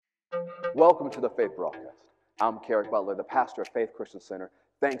Welcome to the Faith Broadcast. I'm Carrick Butler, the pastor of Faith Christian Center.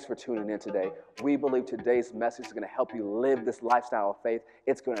 Thanks for tuning in today. We believe today's message is going to help you live this lifestyle of faith.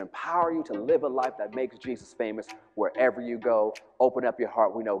 It's going to empower you to live a life that makes Jesus famous wherever you go. Open up your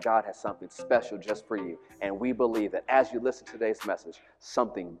heart. We know God has something special just for you. And we believe that as you listen to today's message,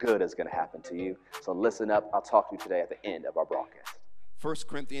 something good is going to happen to you. So listen up. I'll talk to you today at the end of our broadcast. 1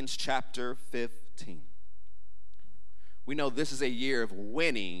 Corinthians chapter 15. We know this is a year of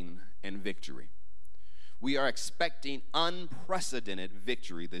winning and victory. We are expecting unprecedented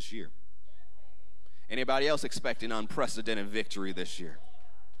victory this year. Anybody else expecting unprecedented victory this year?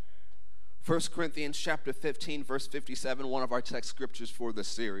 1 Corinthians chapter 15, verse 57, one of our text scriptures for this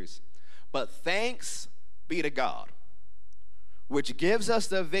series. But thanks be to God, which gives us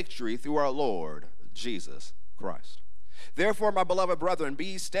the victory through our Lord Jesus Christ. Therefore, my beloved brethren,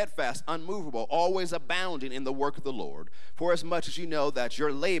 be steadfast, unmovable, always abounding in the work of the Lord, for as much as you know that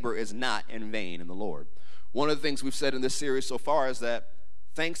your labor is not in vain in the Lord. One of the things we've said in this series so far is that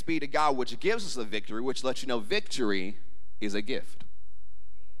thanks be to God, which gives us the victory, which lets you know victory is a gift.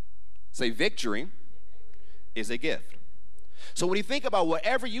 Say, victory is a gift. So when you think about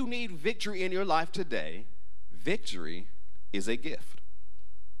whatever you need victory in your life today, victory is a gift.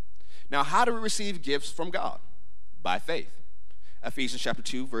 Now, how do we receive gifts from God? By faith. Ephesians chapter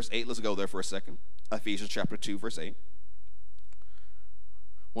 2, verse 8. Let's go there for a second. Ephesians chapter 2, verse 8. I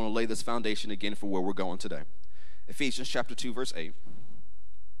want to lay this foundation again for where we're going today. Ephesians chapter 2, verse 8. It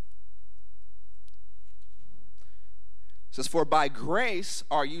says, for by grace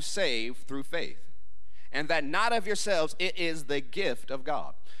are you saved through faith, and that not of yourselves, it is the gift of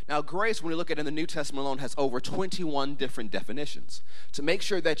God. Now, grace, when you look at it in the New Testament alone, has over 21 different definitions. To make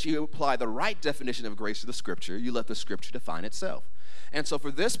sure that you apply the right definition of grace to the scripture, you let the scripture define itself. And so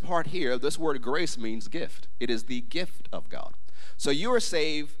for this part here, this word grace means gift. It is the gift of God. So you are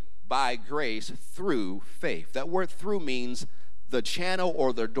saved by grace through faith. That word through means the channel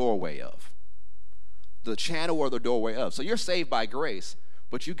or the doorway of. The channel or the doorway of. So you're saved by grace,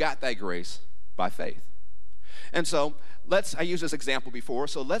 but you got that grace by faith. And so I used this example before,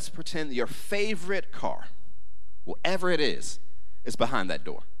 so let's pretend your favorite car, whatever it is behind that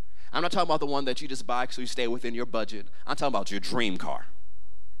door. I'm not talking about the one that you just buy so you stay within your budget. I'm talking about your dream car,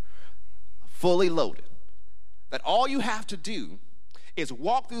 fully loaded, that all you have to do is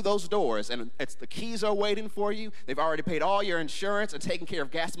walk through those doors, and the keys are waiting for you. They've already paid all your insurance and taken care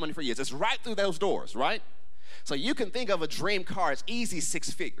of gas money for years. It's right through those doors, right? So you can think of a dream car as easy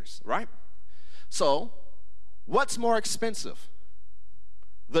 6 figures, right? So what's more expensive,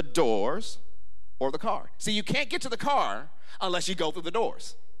 the doors or the car? See, you can't get to the car unless you go through the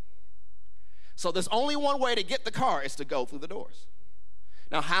doors. So there's only one way to get the car is to go through the doors.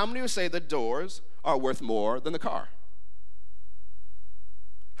 Now, how many would say the doors are worth more than the car?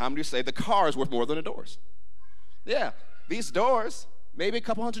 How many would say the car is worth more than the doors? Yeah, these doors, maybe a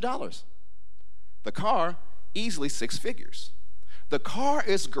couple $100. The car, easily 6 figures. The car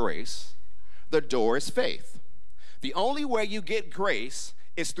is grace, the door is faith. The only way you get grace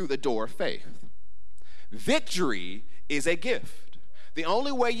is through the door of faith. Victory is a gift. The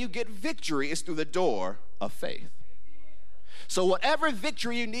only way you get victory is through the door of faith. So whatever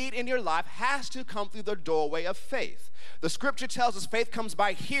victory you need in your life has to come through the doorway of faith. The scripture tells us faith comes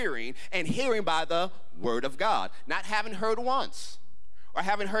by hearing, and hearing by the word of God. Not having heard once, or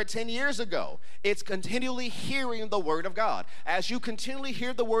having heard 10 years ago. It's continually hearing the word of God. As you continually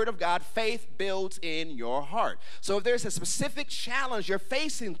hear the word of God, faith builds in your heart. So if there's a specific challenge you're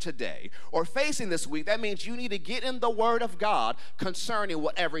facing today or facing this week, that means you need to get in the word of God concerning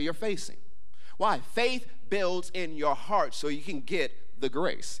whatever you're facing. Why? Faith builds in your heart so you can get the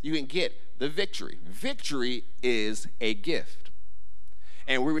grace. You can get the victory. Victory is a gift.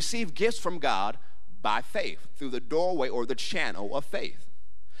 And we receive gifts from God by faith, through the doorway or the channel of faith.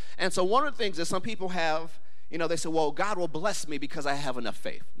 And so one of the things that some people have, they say, well, God will bless me because I have enough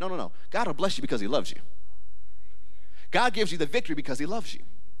faith. No. God will bless you because he loves you. God gives you the victory because he loves you.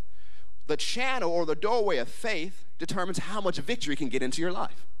 The channel or the doorway of faith determines how much victory can get into your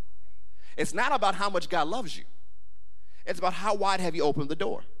life. It's not about how much God loves you. It's about how wide have you opened the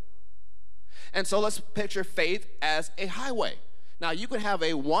door. And so let's picture faith as a highway. Now, you could have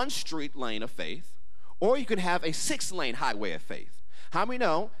a 1-street lane of faith, or you could have a 6-lane highway of faith. How many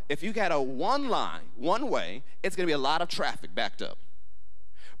know if you got a one way, it's going to be a lot of traffic backed up.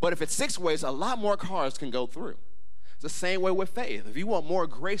 But if it's 6 ways, a lot more cars can go through. It's the same way with faith. If you want more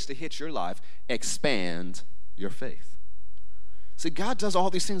grace to hit your life, expand your faith. See, God does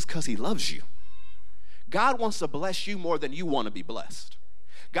all these things because he loves you. God wants to bless you more than you want to be blessed.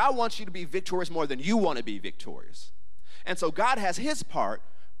 God wants you to be victorious more than you want to be victorious. And so God has his part,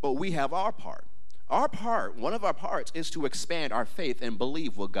 but we have our part. Our part, one of our parts, is to expand our faith and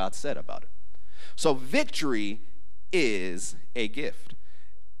believe what God said about it. So victory is a gift.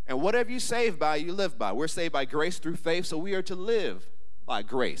 And whatever you save by, you live by. We're saved by grace through faith, so we are to live by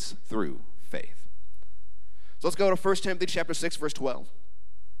grace through faith. So let's go to 1 Timothy chapter 6, verse 12.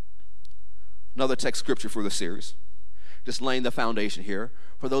 Another text scripture for the series. Just laying the foundation here.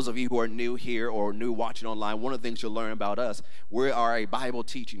 For those of you who are new here or new watching online, one of the things you'll learn about us, we are a Bible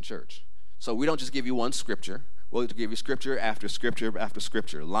teaching church. So we don't just give you one scripture. We'll give you scripture after scripture after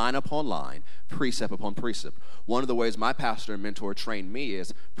scripture, line upon line, precept upon precept. One of the ways my pastor and mentor trained me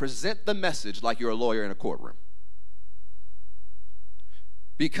is present the message like you're a lawyer in a courtroom.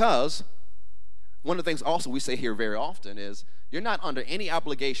 Because one of the things also we say here very often is you're not under any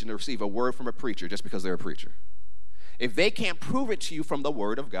obligation to receive a word from a preacher just because they're a preacher. If they can't prove it to you from the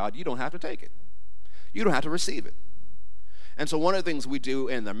word of God, you don't have to take it. You don't have to receive it. And so one of the things we do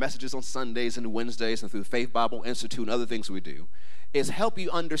in the messages on Sundays and Wednesdays and through the Faith Bible Institute and other things we do is help you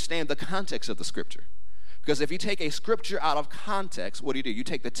understand the context of the scripture. Because if you take a scripture out of context, what do? You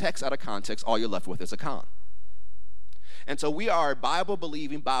take the text out of context, all you're left with is a con. And so we are a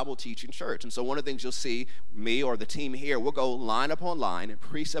Bible-believing, Bible-teaching church. And so one of the things you'll see, me or the team here, we'll go line upon line and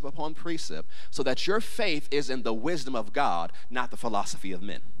precept upon precept so that your faith is in the wisdom of God, not the philosophy of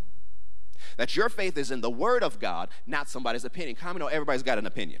men. That your faith is in the word of God, not somebody's opinion. How many know everybody's got an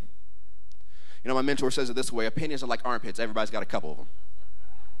opinion? You know, my mentor says it this way, opinions are like armpits. Everybody's got a couple of them.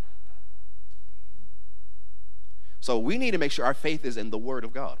 So we need to make sure our faith is in the word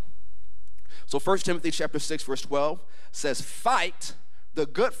of God. So 1 Timothy chapter 6, verse 12 says, fight the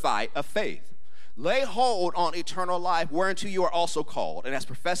good fight of faith. Lay hold on eternal life, whereunto you are also called, and has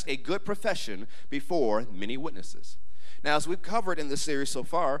professed a good profession before many witnesses. Now, as we've covered in this series so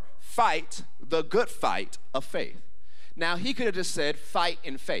far, fight the good fight of faith. Now, he could have just said fight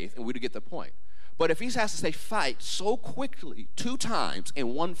in faith, and we'd get the point. But if he has to say fight so quickly, 2 times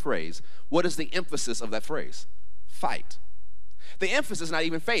in one phrase, what is the emphasis of that phrase? Fight. The emphasis is not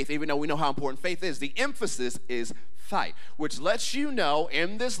even faith, even though we know how important faith is. The emphasis is fight, which lets you know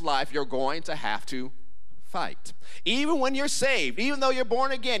in this life you're going to have to fight. Even when you're saved, even though you're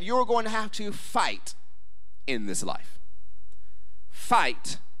born again, you're going to have to fight in this life.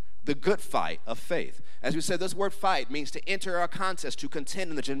 Fight the good fight of faith. As we said, this word fight means to enter a contest, to contend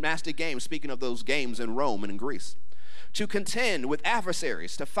in the gymnastic games, speaking of those games in Rome and in Greece. To contend with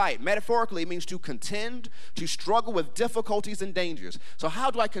adversaries, to fight, metaphorically means to contend, to struggle with difficulties and dangers. So how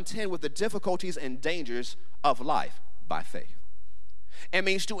do I contend with the difficulties and dangers of life? By faith. It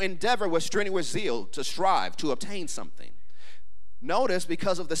means to endeavor with strenuous zeal, to strive, to obtain something. Notice,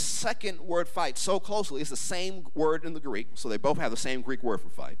 because of the second word fight so closely, it's the same word in the Greek, so they both have the same Greek word for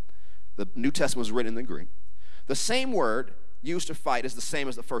fight. The New Testament was written in the Greek. The same word used to fight is the same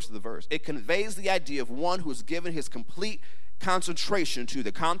as the first of the verse. It conveys the idea of one who has given his complete concentration to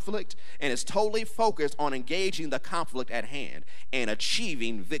the conflict and is totally focused on engaging the conflict at hand and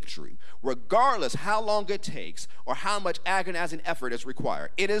achieving victory, regardless how long it takes or how much agonizing effort is required.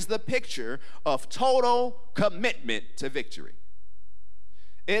 It is the picture of total commitment to victory.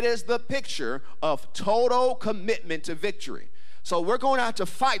 It is the picture of total commitment to victory. So we're going to have to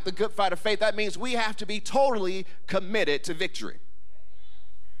fight the good fight of faith. That means we have to be totally committed to victory.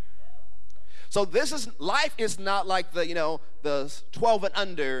 So life is not like the 12 and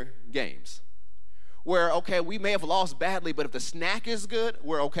under games where, okay, we may have lost badly, but if the snack is good,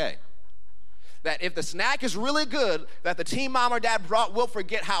 we're okay. That if the snack is really good that the team mom or dad brought, we'll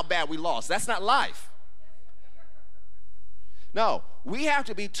forget how bad we lost. That's not life. No, we have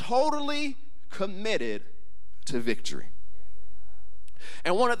to be totally committed to victory.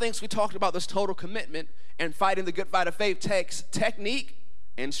 And one of the things we talked about, this total commitment and fighting the good fight of faith, takes technique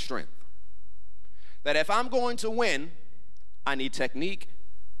and strength. That if I'm going to win, I need technique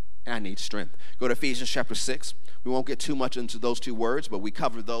and I need strength. Go to Ephesians chapter 6. We won't get too much into those 2 words, but we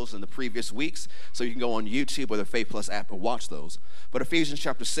covered those in the previous weeks. So you can go on YouTube or the Faith Plus app and watch those. But Ephesians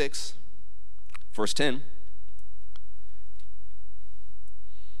chapter 6, verse 10.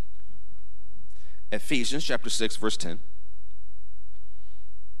 Ephesians chapter 6, verse 10.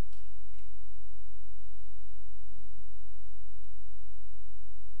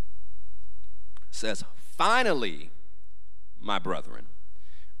 Says, finally, my brethren,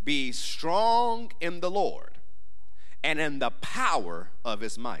 be strong in the Lord and in the power of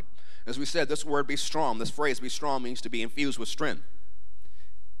his might. As we said, this word be strong, this phrase be strong means to be infused with strength.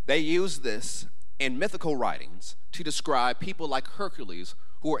 They use this in mythical writings to describe people like Hercules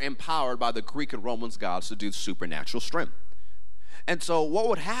who were empowered by the Greek and Roman gods to do supernatural strength. And so what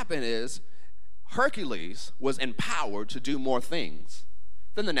would happen is Hercules was empowered to do more things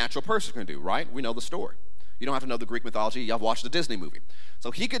than the natural person can do, right? We know the story. You don't have to know the Greek mythology. Y'all watched the Disney movie.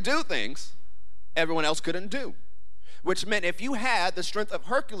 So he could do things everyone else couldn't do, which meant if you had the strength of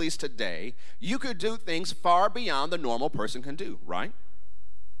Hercules today, you could do things far beyond the normal person can do, right?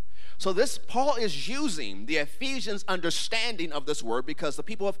 So Paul is using the Ephesians' understanding of this word because the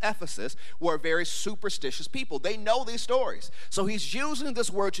people of Ephesus were very superstitious people. They know these stories. So he's using this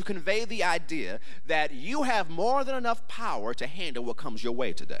word to convey the idea that you have more than enough power to handle what comes your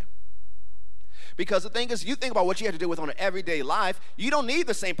way today. Because the thing is, you think about what you have to deal with on an everyday life, you don't need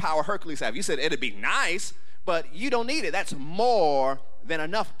the same power Hercules have. You said it'd be nice, but you don't need it. That's more than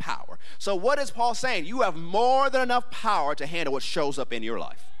enough power. So what is Paul saying? You have more than enough power to handle what shows up in your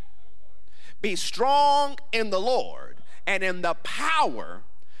life. Be strong in the Lord and in the power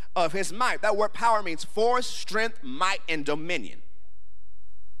of his might. That word power means force, strength, might, and dominion.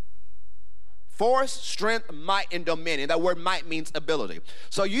 Force, strength, might, and dominion. That word might means ability.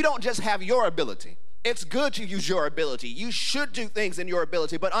 So you don't just have your ability. It's good to use your ability. You should do things in your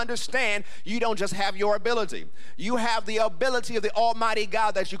ability, but understand you don't just have your ability. You have the ability of the Almighty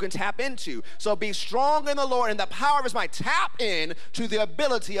God that you can tap into. So be strong in the Lord and the power of his might. Tap in to the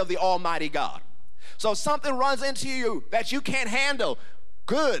ability of the Almighty God. So if something runs into you that you can't handle,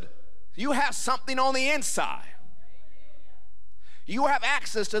 good. You have something on the inside. You have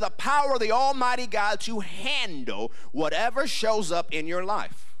access to the power of the Almighty God to handle whatever shows up in your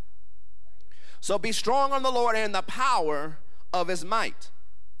life. So be strong on the Lord and in the power of his might.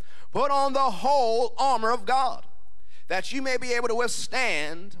 Put on the whole armor of God, that you may be able to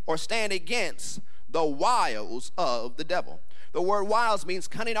withstand or stand against the wiles of the devil. The word wiles means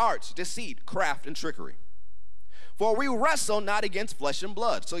cunning arts, deceit, craft, and trickery. For we wrestle not against flesh and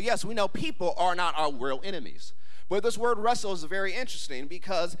blood. So yes, we know people are not our real enemies. But this word wrestle is very interesting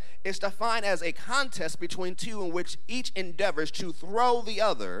because it's defined as a contest between two in which each endeavors to throw the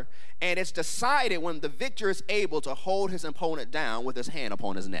other, and it's decided when the victor is able to hold his opponent down with his hand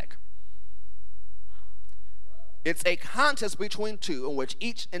upon his neck. It's a contest between two in which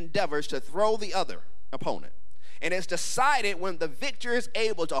each endeavors to throw the other opponent. And it's decided when the victor is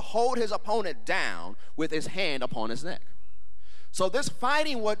able to hold his opponent down with his hand upon his neck. So this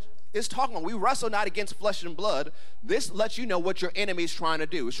fighting, what it's talking about, we wrestle not against flesh and blood. This lets you know what your enemy is trying to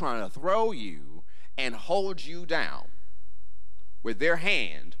do. It's trying to throw you and hold you down with their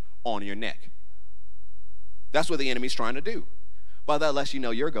hand on your neck. That's what the enemy's trying to do. But that lets you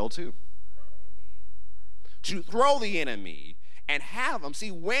know your goal too. To throw the enemy and have them.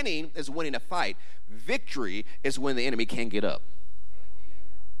 See, winning is winning a fight. Victory is when the enemy can't get up.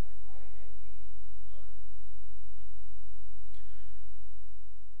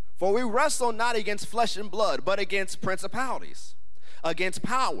 For we wrestle not against flesh and blood, but against principalities, against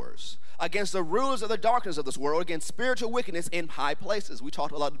powers, against the rulers of the darkness of this world, against spiritual wickedness in high places. We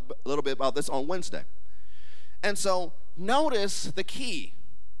talked a little bit about this on Wednesday. And so notice the key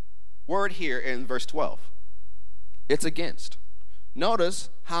word here in verse 12. It's against. Notice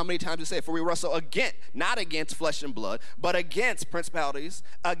how many times it says, for we wrestle against, not against flesh and blood, but against principalities,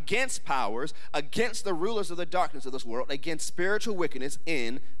 against powers, against the rulers of the darkness of this world, against spiritual wickedness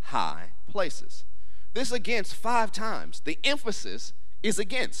in high places. This against 5 times. The emphasis is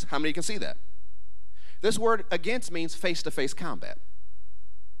against. How many can see that? This word against means face-to-face combat.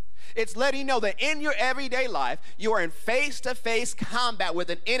 It's letting you know that in your everyday life, you are in face-to-face combat with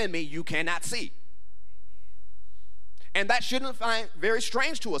an enemy you cannot see. And that shouldn't find very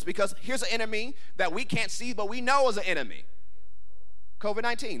strange to us because here's an enemy that we can't see, but we know is an enemy.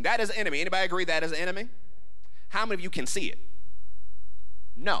 COVID-19, that is an enemy. Anybody agree that is an enemy? How many of you can see it?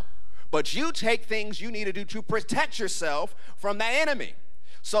 No. But you take things you need to do to protect yourself from that enemy.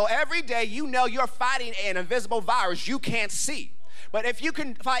 So every day you know you're fighting an invisible virus you can't see. But if you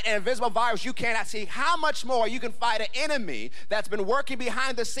can fight an invisible virus you cannot see, how much more you can fight an enemy that's been working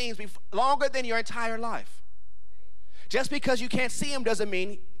behind the scenes longer than your entire life? Just because you can't see him doesn't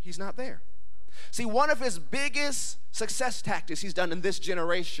mean he's not there. See, one of his biggest success tactics he's done in this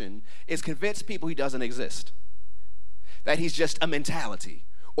generation is convince people he doesn't exist. That he's just a mentality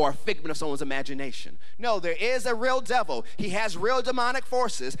or a figment of someone's imagination. No, there is a real devil. He has real demonic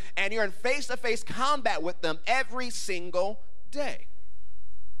forces, and you're in face-to-face combat with them every single day.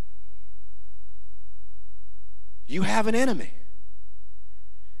 You have an enemy,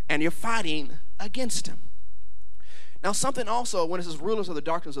 and you're fighting against him. Now, something also, when it says rulers of the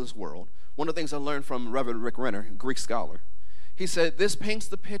darkness of this world, one of the things I learned from Reverend Rick Renner, Greek scholar, he said this paints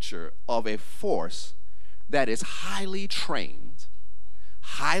the picture of a force that is highly trained,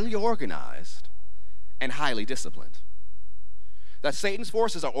 highly organized, and highly disciplined. That Satan's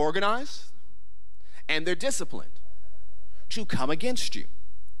forces are organized and they're disciplined to come against you.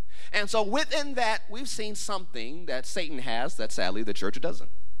 And so within that, we've seen something that Satan has that sadly the church doesn't.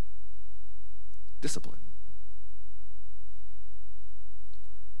 Discipline.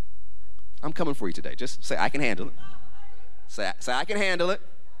 I'm coming for you today. Just say, I can handle it. Say, I can handle it.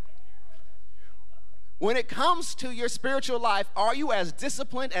 When it comes to your spiritual life, are you as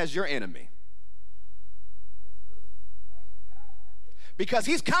disciplined as your enemy? Because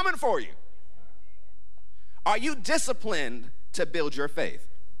he's coming for you. Are you disciplined to build your faith?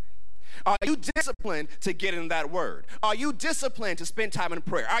 Are you disciplined to get in that word? Are you disciplined to spend time in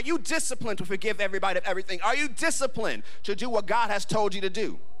prayer? Are you disciplined to forgive everybody of everything? Are you disciplined to do what God has told you to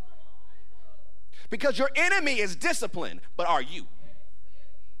do? Because your enemy is disciplined, but are you?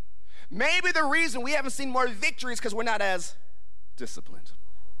 Maybe the reason we haven't seen more victories because we're not as disciplined.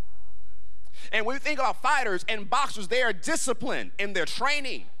 And when we think about fighters and boxers, they are disciplined in their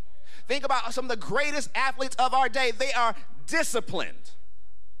training. Think about some of the greatest athletes of our day. They are disciplined.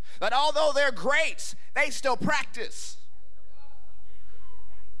 That although they're great, they still practice.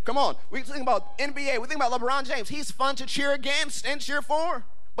 Come on, we think about NBA, we think about LeBron James. He's fun to cheer against and cheer for,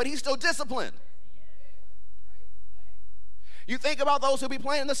 but he's still disciplined. You think about those who'll be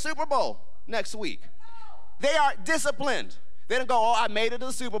playing in the Super Bowl next week. They are disciplined. They don't go, oh, I made it to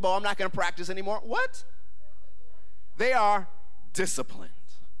the Super Bowl, I'm not going to practice anymore. What? They are disciplined.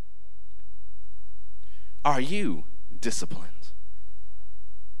 Are you disciplined?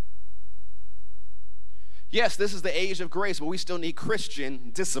 Yes, this is the age of grace, but we still need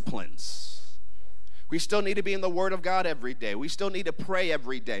Christian disciplines. We still need to be in the Word of God every day. We still need to pray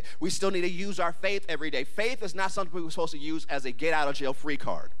every day. We still need to use our faith every day. Faith is not something we're supposed to use as a get-out-of-jail-free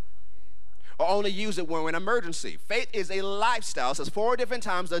card or only use it when we're in an emergency. Faith is a lifestyle. It says 4 different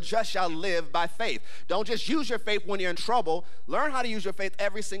times, the just shall live by faith. Don't just use your faith when you're in trouble. Learn how to use your faith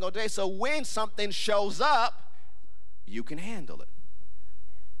every single day so when something shows up, you can handle it.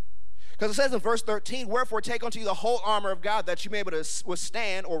 Because it says in verse 13, wherefore take unto you the whole armor of God that you may be able to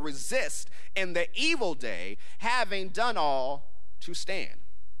withstand or resist in the evil day, having done all to stand.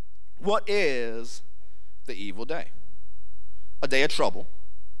 What is the evil day? A day of trouble,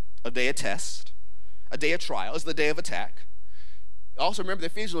 a day of test, a day of trial. It's the day of attack. Also remember the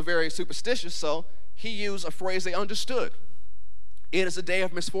Ephesians were very superstitious, so he used a phrase they understood. It is a day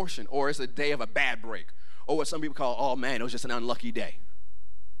of misfortune, or it's a day of a bad break, or what some people call, oh man, it was just an unlucky day.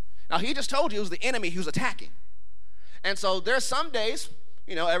 Now, he just told you it was the enemy he was attacking. And so there's some days,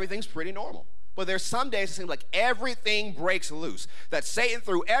 everything's pretty normal. But there's some days it seems like everything breaks loose, that Satan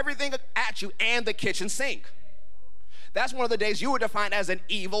threw everything at you and the kitchen sink. That's one of the days you would define as an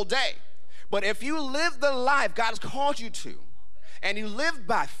evil day. But if you live the life God has called you to, and you live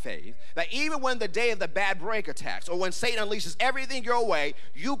by faith, that even when the day of the bad break attacks, or when Satan unleashes everything your way,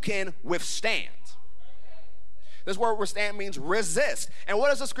 you can withstand. This word withstand means resist. And what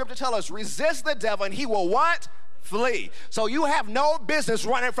does the scripture tell us? Resist the devil and he will what? Flee. So you have no business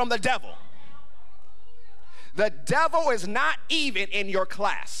running from the devil. The devil is not even in your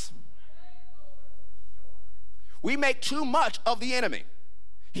class. We make too much of the enemy.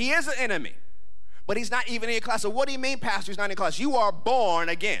 He is an enemy, but he's not even in your class. So what do you mean, Pastor, he's not in your class? You are born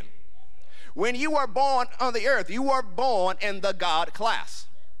again. When you are born on the earth, you are born in the God class.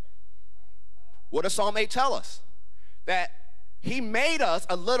 What does Psalm 8 tell us? That he made us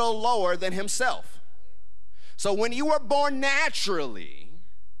a little lower than himself. So when you were born naturally,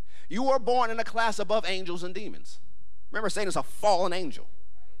 you were born in a class above angels and demons. Remember, Satan is a fallen angel.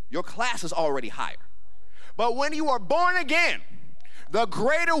 Your class is already higher. But when you are born again, the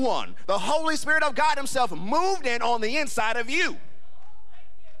greater one, the Holy Spirit of God himself, moved in on the inside of you.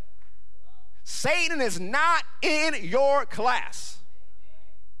 Satan is not in your class.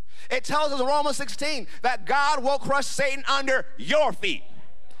 It tells us in Romans 16 that God will crush Satan under your feet.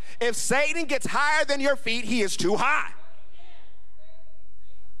 If Satan gets higher than your feet, he is too high.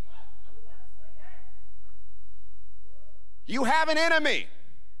 You have an enemy,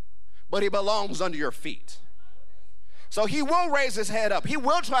 but he belongs under your feet. So he will raise his head up. He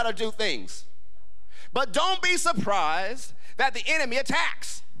will try to do things. But don't be surprised that the enemy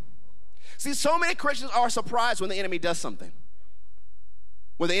attacks. See, so many Christians are surprised when the enemy does something.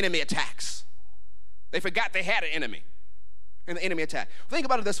 When the enemy attacks. They forgot they had an enemy, and the enemy attacked. Think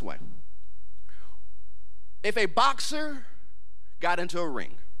about it this way. If a boxer got into a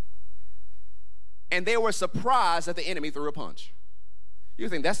ring, and they were surprised that the enemy threw a punch, you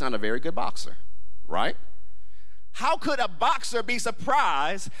think that's not a very good boxer, right? How could a boxer be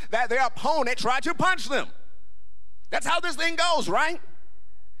surprised that their opponent tried to punch them? That's how this thing goes, right?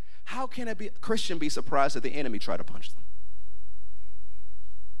 How can a Christian be surprised that the enemy tried to punch them?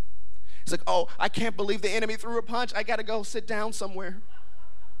 It's like, oh, I can't believe the enemy threw a punch. I got to go sit down somewhere.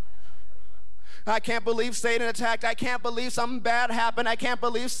 I can't believe Satan attacked. I can't believe something bad happened. I can't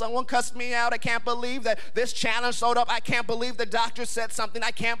believe someone cussed me out. I can't believe that this challenge showed up. I can't believe the doctor said something. I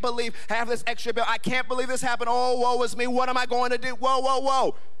can't believe I have this extra bill. I can't believe this happened. Oh, woe is me. What am I going to do? Whoa, whoa,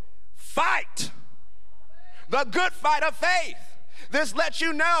 whoa. Fight the good fight of faith. This lets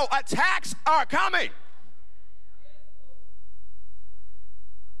you know attacks are coming.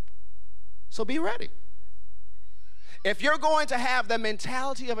 So be ready. If you're going to have the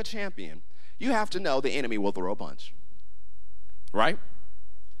mentality of a champion, you have to know the enemy will throw a punch, right?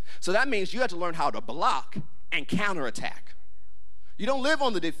 So that means you have to learn how to block and counterattack. You don't live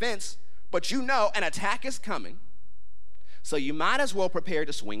on the defense, but you know an attack is coming, so you might as well prepare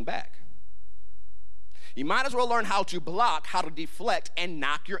to swing back. You might as well learn how to block, how to deflect, and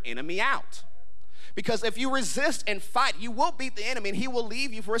knock your enemy out. Because if you resist and fight, you will beat the enemy, and he will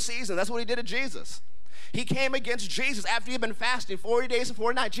leave you for a season. That's what he did to Jesus. He came against Jesus after he had been fasting 40 days and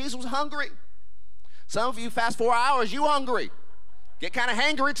 40 nights. Jesus was hungry. Some of you fast 4 hours, you hungry. Get kind of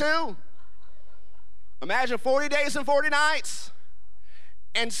hangry too. Imagine 40 days and 40 nights.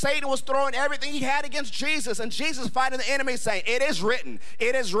 And Satan was throwing everything he had against Jesus. And Jesus fighting the enemy saying, it is written,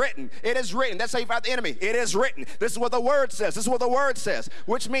 it is written, it is written. That's how you fight the enemy. It is written. This is what the word says. This is what the word says.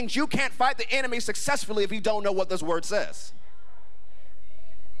 Which means you can't fight the enemy successfully if you don't know what this word says.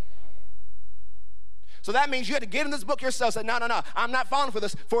 So that means you have to get in this book yourself and say, no, I'm not falling for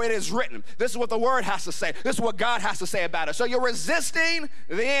this, for it is written. This is what the word has to say. This is what God has to say about it. So you're resisting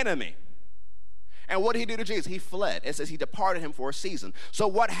the enemy. And what did he do to Jesus? He fled. It says he departed him for a season. So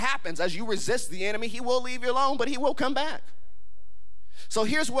what happens as you resist the enemy? He will leave you alone, but he will come back. So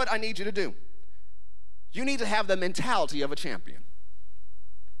here's what I need you to do. You need to have the mentality of a champion.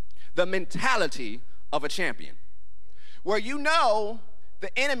 The mentality of a champion. Where you know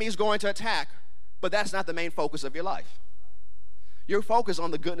the enemy is going to attack, but that's not the main focus of your life. You're focused on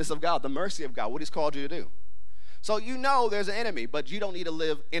the goodness of God, the mercy of God, what he's called you to do. So you know there's an enemy, but you don't need to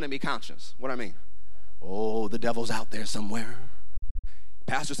live enemy conscious. What do I mean? Oh, the devil's out there somewhere.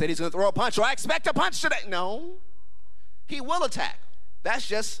 Pastor said he's going to throw a punch, so I expect a punch today. No, he will attack. That's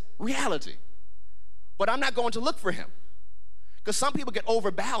just reality. But I'm not going to look for him. Because some people get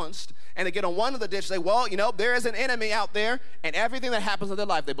overbalanced, and they get on one of the ditch and say, well, you know, there is an enemy out there, and everything that happens in their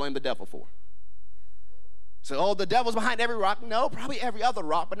life, they blame the devil for. So, oh, the devil's behind every rock. No, probably every other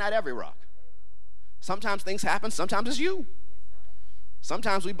rock, but not every rock. Sometimes things happen. Sometimes it's you.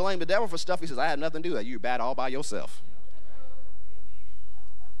 Sometimes we blame the devil for stuff. He says, I had nothing to do with that. You're bad all by yourself.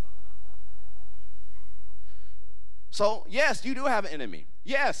 So, yes, you do have an enemy.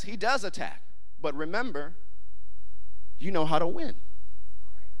 Yes, he does attack. But remember, you know how to win.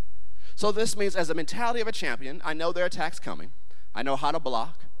 So this means as a mentality of a champion, I know there are attacks coming. I know how to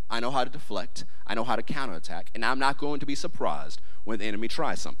block. I know how to deflect. I know how to counterattack. And I'm not going to be surprised when the enemy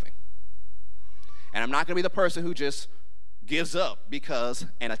tries something. And I'm not going to be the person who just gives up because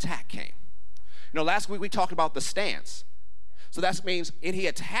an attack came. You know, last week we talked about the stance. So that means if he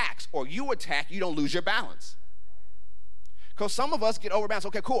attacks or you attack, you don't lose your balance. Because some of us get overbalanced.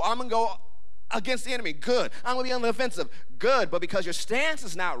 Okay, cool, I'm going to go against the enemy. Good. I'm going to be on the offensive. Good. But because your stance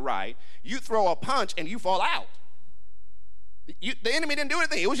is not right, you throw a punch and you fall out. The enemy didn't do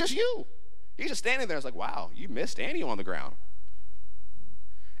anything. It was just you. He's just standing there. It's like, wow, you missed and you on the ground.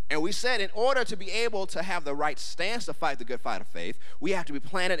 And we said in order to be able to have the right stance to fight the good fight of faith, we have to be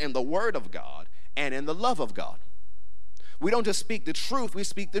planted in the word of God and in the love of God. We don't just speak the truth, we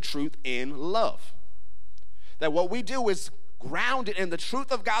speak the truth in love. That what we do is grounded in the truth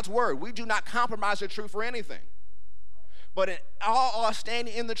of God's word. We do not compromise the truth for anything. But in all our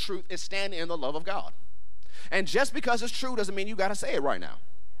standing in the truth is standing in the love of God. And just because it's true doesn't mean you got to say it right now.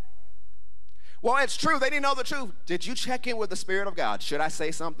 Well, it's true. They didn't know the truth. Did you check in with the Spirit of God? Should I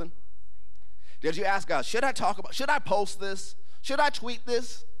say something? Did you ask God, should I post this? Should I tweet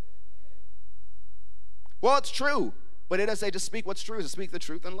this? Well, it's true. But it doesn't say just speak what's true. It's to speak the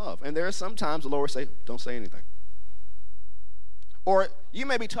truth in love. And there are sometimes the Lord will say, don't say anything. Or you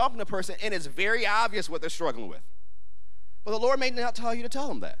may be talking to a person and it's very obvious what they're struggling with. But the Lord may not tell you to tell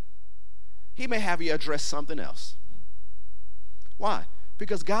them that. He may have you address something else. Why?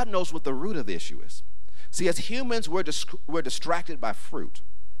 Because God knows what the root of the issue is. See, as humans, we're distracted by fruit.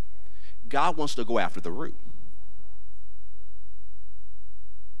 God wants to go after the root.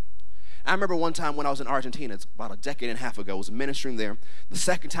 I remember one time when I was in Argentina, it's about a decade and a half ago, I was ministering there. The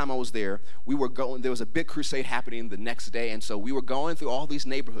second time I was there, there was a big crusade happening the next day, and so we were going through all these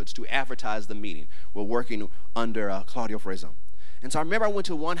neighborhoods to advertise the meeting. We're working under Claudio Frazon. And so I remember I went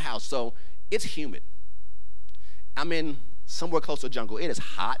to one house, so it's humid. I'm in somewhere close to a jungle. It is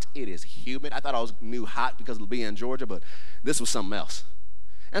hot. It is humid. I thought I knew hot because of being in Georgia, but this was something else.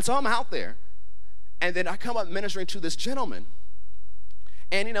 And so I'm out there, And then I come up ministering to this gentleman.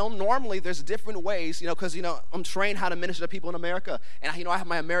 And, normally there's different ways, because, I'm trained how to minister to people in America. And, I have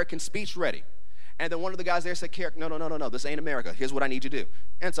my American speech ready. And then one of the guys there said, Carrick, no, this ain't America. Here's what I need you to do.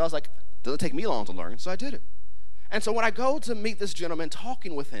 And so I was like, doesn't take me long to learn. So I did it. And so when I go to meet this gentleman,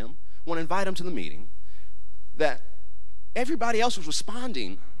 talking with him, want to invite him to the meeting, that everybody else was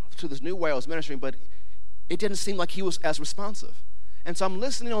responding to this new way I was ministering, but it didn't seem like he was as responsive. And so I'm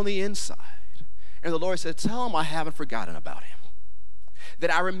listening on the inside. And the Lord said, tell him I haven't forgotten about him.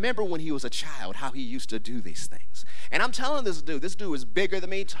 That I remember when he was a child, how he used to do these things. And I'm telling this dude is bigger than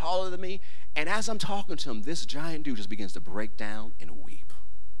me, taller than me. And as I'm talking to him, this giant dude just begins to break down and weep.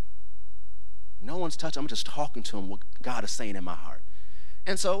 No one's touching. I'm just talking to him what God is saying in my heart.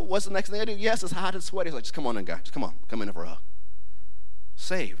 And so what's the next thing I do? Yes, it's hot and sweaty. He's like, just come on in, guy. Just come on. Come in for a hug.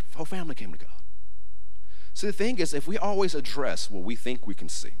 Saved. Whole family came to God. See, the thing is, if we always address what we think we can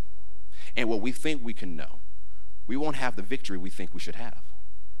see and what we think we can know, we won't have the victory we think we should have.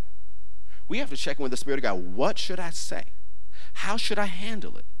 We have to check in with the Spirit of God. What should I say? How should I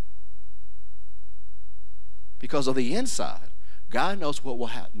handle it? Because on the inside, God knows what will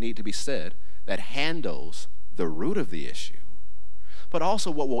need to be said that handles the root of the issue, but also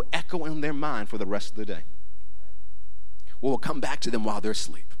what will echo in their mind for the rest of the day. What will come back to them while they're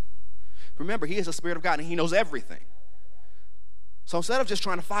asleep. Remember, he is the Spirit of God and he knows everything. So instead of just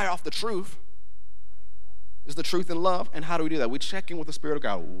trying to fire off the truth, is the truth in love. And how do we do that? We check in with the Spirit of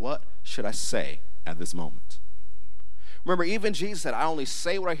God. What should I say at this moment? Remember, even Jesus said, I only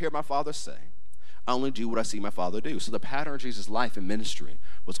say what I hear my Father say. I only do what I see my Father do. So the pattern of Jesus' life and ministry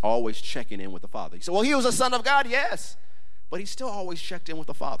was always checking in with the Father. He said, well, he was a son of God, yes. But he still always checked in with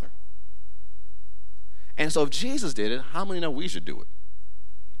the Father. And so if Jesus did it, how many know we should do it?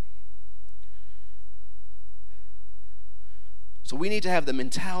 So we need to have the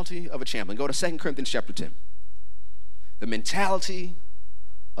mentality of a champion. Go to 2 Corinthians chapter 10. The mentality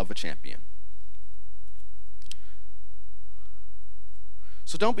of a champion.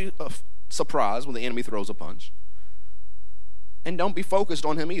 So don't be surprised when the enemy throws a punch. And don't be focused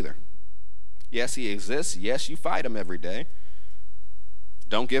on him either. Yes, he exists. Yes, you fight him every day.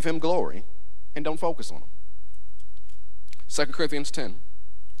 Don't give him glory. And don't focus on him. 2 Corinthians 10,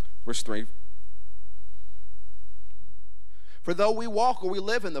 verse 3. For though we walk or we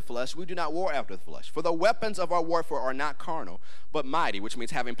live in the flesh, we do not war after the flesh. For the weapons of our warfare are not carnal, but mighty, which means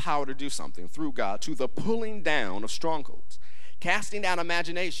having power to do something through God, to the pulling down of strongholds, casting down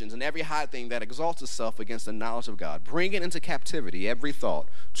imaginations and every high thing that exalts itself against the knowledge of God, bringing into captivity every thought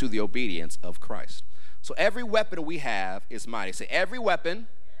to the obedience of Christ. So every weapon we have is mighty. Say, every weapon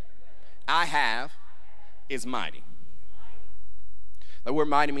I have is mighty. The word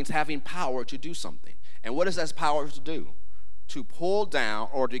mighty means having power to do something. And what is that power to do? To pull down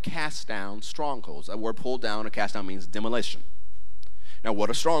or to cast down strongholds. That word pull down or cast down means demolition. Now, what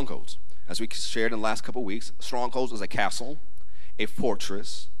are strongholds? As we shared in the last couple of weeks, strongholds is a castle, a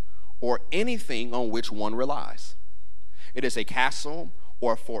fortress, or anything on which one relies. It is a castle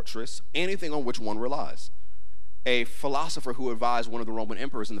or a fortress, anything on which one relies. A philosopher who advised one of the Roman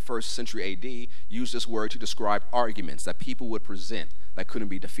emperors in the 1st century AD used this word to describe arguments that people would present that couldn't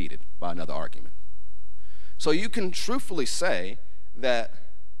be defeated by another argument. So you can truthfully say that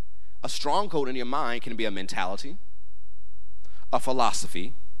a stronghold in your mind can be a mentality, a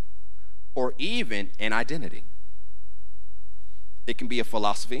philosophy, or even an identity. It can be a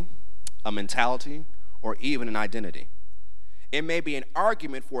philosophy, a mentality, or even an identity. It may be an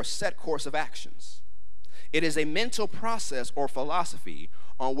argument for a set course of actions. It is a mental process or philosophy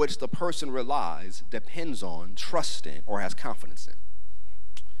on which the person relies, depends on, trusts in, or has confidence in.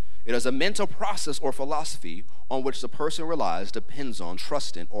 It is a mental process or philosophy on which the person relies, depends on,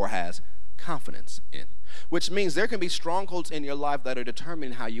 trusts in, or has confidence in. Which means there can be strongholds in your life that are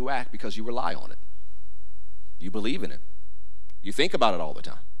determining how you act because you rely on it. You believe in it. You think about it all the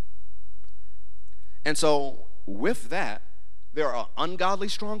time. And so with that, there are ungodly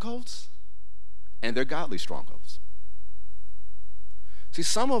strongholds and there are godly strongholds. See,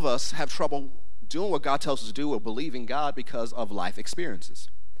 some of us have trouble doing what God tells us to do or believing God because of life experiences.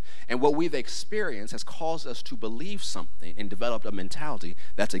 And what we've experienced has caused us to believe something and develop a mentality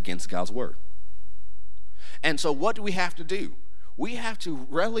that's against God's word. And so what do we have to do? We have to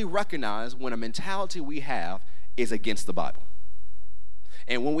readily recognize when a mentality we have is against the Bible.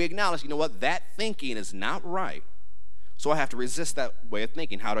 And when we acknowledge, you know what, that thinking is not right, so I have to resist that way of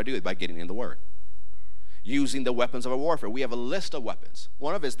thinking. How do I do it? By getting in the word. Using the weapons of our warfare. We have a list of weapons.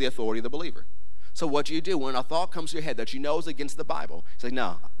 One of it is the authority of the believer. So what do you do when a thought comes to your head that you know is against the Bible? Say,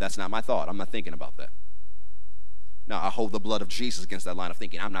 no, that's not my thought. I'm not thinking about that. No, I hold the blood of Jesus against that line of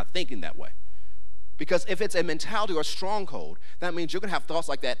thinking. I'm not thinking that way. Because if it's a mentality or a stronghold, that means you're going to have thoughts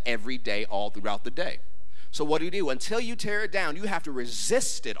like that every day, all throughout the day. So what do? Until you tear it down, you have to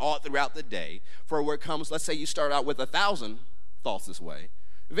resist it all throughout the day for where it comes. Let's say you start out with 1,000 thoughts this way.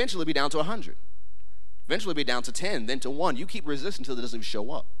 Eventually be down to 100. Eventually be down to 10, then to 1. You keep resisting until it doesn't even show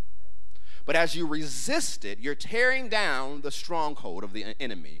up. But as you resist it, you're tearing down the stronghold of the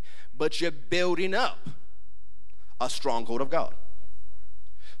enemy, but you're building up a stronghold of God.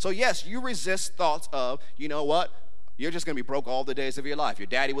 So yes, you resist thoughts of, you know what? You're just going to be broke all the days of your life. Your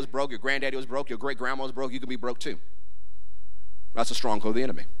daddy was broke, your granddaddy was broke, your great-grandma was broke, you can be broke too. That's a stronghold of the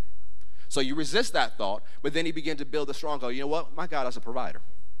enemy. So you resist that thought, but then you begin to build a stronghold. You know what? My God is a provider.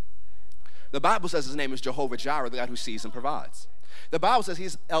 The Bible says his name is Jehovah Jireh, the God who sees and provides. The Bible says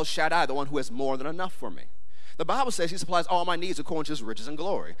he's El Shaddai, the one who has more than enough for me. The Bible says he supplies all my needs according to his riches and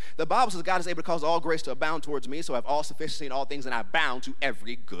glory. The Bible says God is able to cause all grace to abound towards me, so I have all sufficiency in all things, and I abound to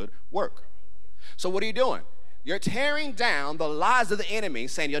every good work. So what are you doing? You're tearing down the lies of the enemy,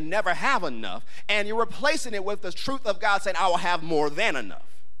 saying you'll never have enough, and you're replacing it with the truth of God, saying I will have more than enough.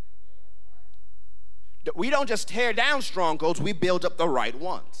 We don't just tear down strongholds, we build up the right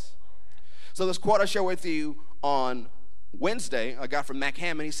ones. So this quote I share with you on Wednesday, I got from Mac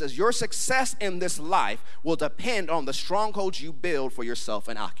Hammond. He says, your success in this life will depend on the strongholds you build for yourself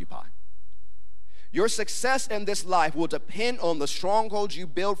and occupy. Your success in this life will depend on the strongholds you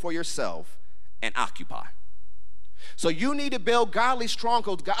build for yourself and occupy. So you need to build godly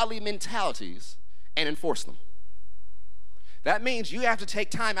strongholds, godly mentalities, and enforce them. That means you have to take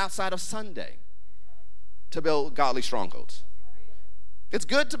time outside of Sunday to build godly strongholds. It's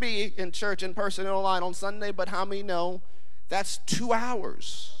good to be in church in person and online on Sunday, but how many know that's 2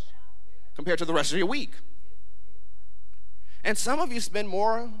 hours compared to the rest of your week? And some of you spend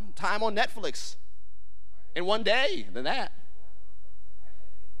more time on Netflix in one day than that.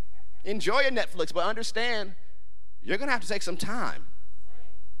 Enjoy your Netflix, but understand you're going to have to take some time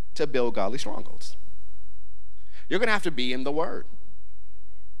to build godly strongholds. You're going to have to be in the Word.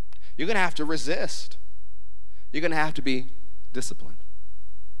 You're going to have to resist. You're going to have to be disciplined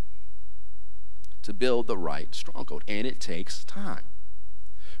to build the right stronghold, and it takes time,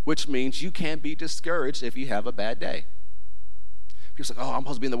 which means you can't be discouraged if you have a bad day. People say, oh, I'm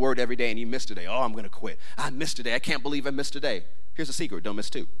supposed to be in the Word every day, and you missed today. Oh, I'm going to quit. I missed today. I can't believe I missed today. Here's the secret. Don't miss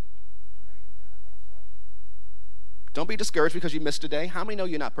two. Don't be discouraged because you missed today. How many know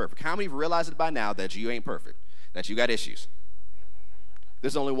you're not perfect? How many realize it by now that you ain't perfect, that you got issues?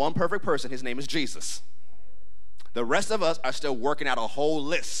 There's only one perfect person. His name is Jesus. The rest of us are still working out a whole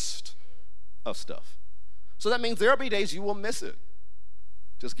list of stuff. So that means there'll be days you will miss it.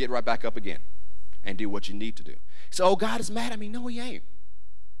 Just get right back up again and do what you need to do. So, oh, God is mad at me. No, he ain't.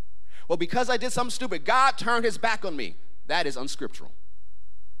 Well, because I did something stupid, God turned his back on me. That is unscriptural.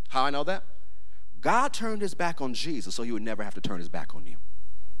 How I know that? God turned his back on Jesus so he would never have to turn his back on you.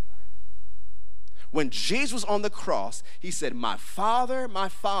 When Jesus was on the cross, he said, my Father,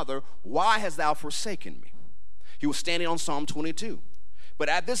 why hast thou forsaken me? He was standing on Psalm 22. But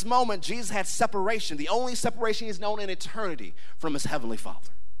at this moment, Jesus had separation, the only separation he's known in eternity from his heavenly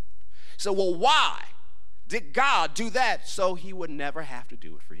Father. So, well, why did God do that? So he would never have to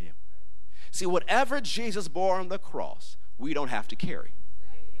do it for him. See, whatever Jesus bore on the cross, we don't have to carry.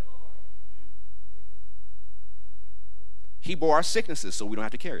 He bore our sicknesses, so we don't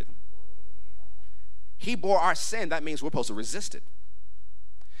have to carry them. He bore our sin. That means we're supposed to resist it.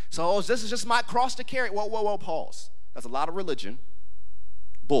 So this is just my cross to carry. Whoa, pause. That's a lot of religion.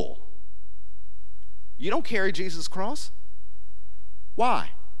 Bull. You don't carry Jesus' cross.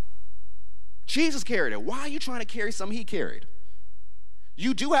 Why? Jesus carried it. Why are you trying to carry something he carried?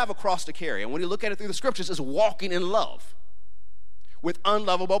 You do have a cross to carry, and when you look at it through the scriptures, it's walking in love with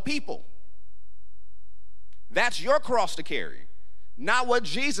unlovable people. That's your cross to carry, not what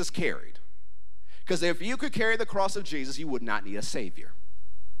Jesus carried. Because if you could carry the cross of Jesus, you would not need a Savior.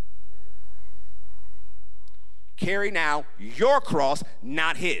 Carry now your cross,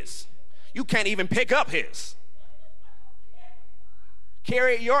 not his. You can't even pick up his.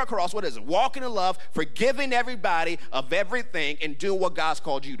 Carry your cross. What is it? Walking in love, forgiving everybody of everything, and doing what God's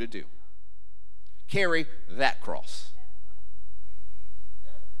called you to do. Carry that cross.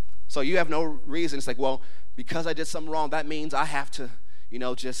 So you have no reason. It's like, well, because I did something wrong, that means I have to,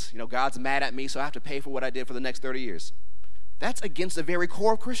 God's mad at me, so I have to pay for what I did for the next 30 years. That's against the very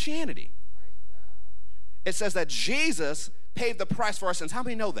core of Christianity. It says that Jesus paid the price for our sins. How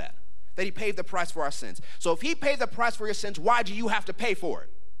many know that? That he paid the price for our sins. So if he paid the price for your sins, why do you have to pay for it?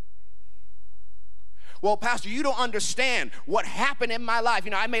 Well, Pastor, you don't understand what happened in my life.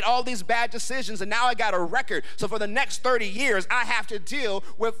 I made all these bad decisions, and now I got a record. So for the next 30 years, I have to deal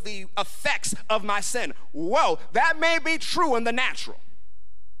with the effects of my sin. Whoa, that may be true in the natural.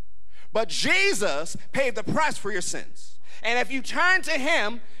 But Jesus paid the price for your sins. And if you turn to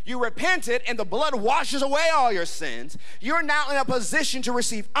him, you repented, and the blood washes away all your sins, you're now in a position to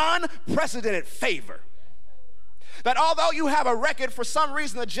receive unprecedented favor. That although you have a record, for some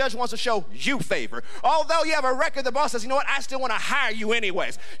reason the judge wants to show you favor. Although you have a record, the boss says, you know what, I still want to hire you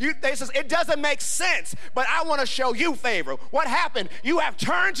anyways. They says, it doesn't make sense, but I want to show you favor. What happened? You have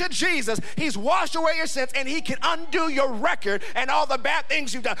turned to Jesus. He's washed away your sins, and he can undo your record and all the bad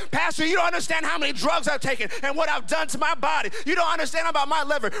things you've done. Pastor, you don't understand how many drugs I've taken and what I've done to my body. You don't understand about my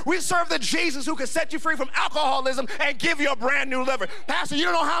liver. We serve the Jesus who can set you free from alcoholism and give you a brand new liver. Pastor, you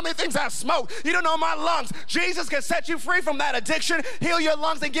don't know how many things I've smoked. You don't know my lungs. Jesus can set you free from that addiction, heal your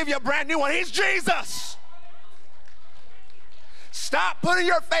lungs, and give you a brand new one. He's Jesus. Stop putting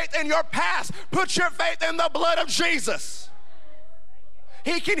your faith in your past. Put your faith in the blood of Jesus.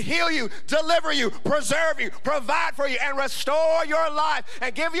 He can heal you, deliver you, preserve you, provide for you, and restore your life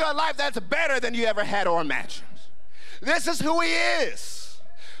and give you a life that's better than you ever had or imagined. This is who he is.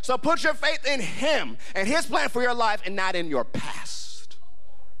 So put your faith in him and his plan for your life and not in your past.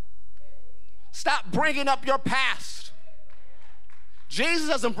 Stop bringing up your past. Jesus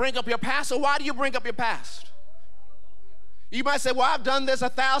doesn't bring up your past, so why do you bring up your past? You might say, well, I've done this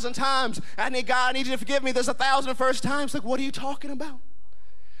 1,000 times. I need God, I need you to forgive me this 1,001st times. Like, what are you talking about?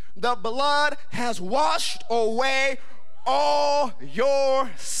 The blood has washed away all your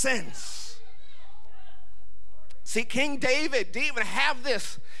sins. See, King David didn't even have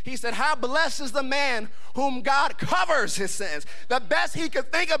this. He said, how blessed is the man whom God covers his sins. The best he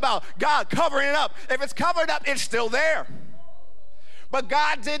could think about, God covering it up. If it's covered up, it's still there. But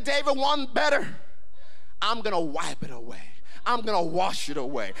God did David one better. I'm going to wipe it away. I'm going to wash it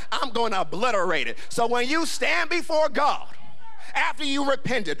away. I'm going to obliterate it. So when you stand before God, after you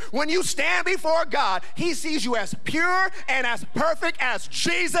repented, when you stand before God, he sees you as pure and as perfect as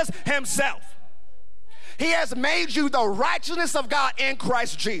Jesus himself. He has made you the righteousness of God in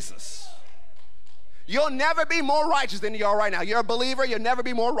Christ Jesus. You'll never be more righteous than you are right now. You're a believer, you'll never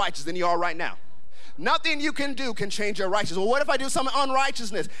be more righteous than you are right now. Nothing you can do can change your righteousness. Well, what if I do some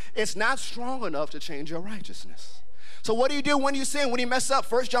unrighteousness? It's not strong enough to change your righteousness. So what do you do when you sin, when you mess up?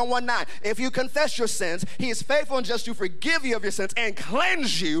 1 John 1:9. If you confess your sins, he is faithful and just to forgive you of your sins and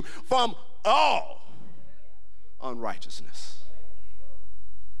cleanse you from all unrighteousness.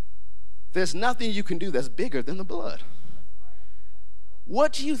 There's nothing you can do that's bigger than the blood.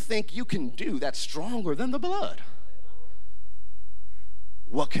 What do you think you can do that's stronger than the blood?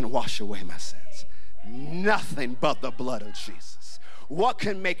 What can wash away my sins? Nothing but the blood of Jesus. What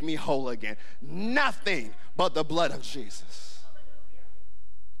can make me whole again? Nothing but the blood of Jesus.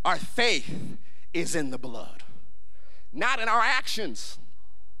 Our faith is in the blood, not in our actions.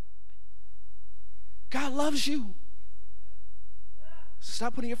 God loves you.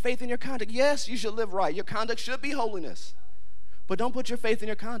 Stop putting your faith in your conduct. Yes, you should live right. Your conduct should be holiness. But don't put your faith in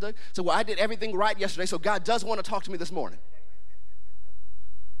your conduct. So, well, I did everything right yesterday, so God does want to talk to me this morning.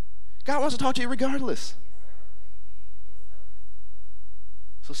 God wants to talk to you regardless.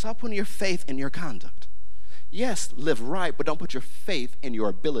 So stop putting your faith in your conduct. Yes, live right, but don't put your faith in your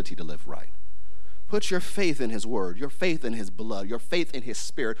ability to live right. Put your faith in his word, your faith in his blood, your faith in his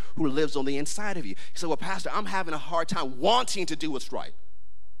spirit who lives on the inside of you. You say, well, Pastor, I'm having a hard time wanting to do what's right.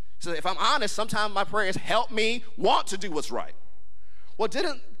 So if I'm honest, sometimes my prayer is, help me want to do what's right. Well,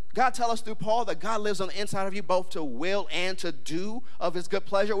 didn't God tell us through Paul that God lives on the inside of you both to will and to do of his good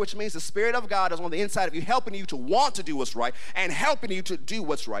pleasure, which means the Spirit of God is on the inside of you, helping you to want to do what's right and helping you to do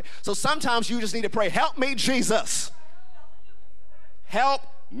what's right. So sometimes you just need to pray, help me, Jesus. Help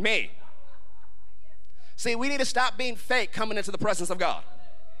me. See, we need to stop being fake coming into the presence of God.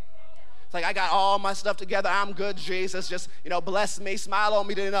 It's like, I got all my stuff together. I'm good, Jesus. Just, bless me, smile on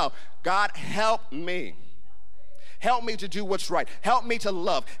me. No, God, help me. Help me to do what's right. Help me to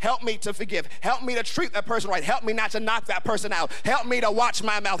love. Help me to forgive. Help me to treat that person right. Help me not to knock that person out. Help me to watch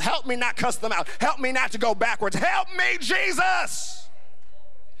my mouth. Help me not cuss them out. Help me not to go backwards. Help me, Jesus.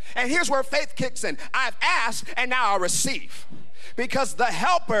 And here's where faith kicks in. I've asked and now I receive. Because the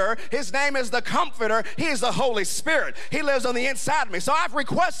helper, his name is the comforter, he is the Holy Spirit. He lives on the inside of me. So I've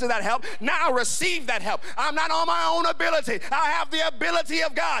requested that help. Now I receive that help. I'm not on my own ability. I have the ability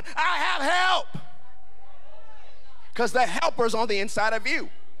of God. I have help. Because the helper's on the inside of you.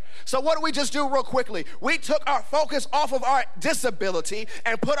 So what did we just do real quickly? We took our focus off of our disability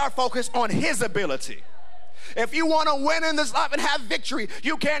and put our focus on his ability. If you want to win in this life and have victory,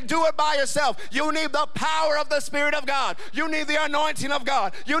 you can't do it by yourself. You need the power of the Spirit of God. You need the anointing of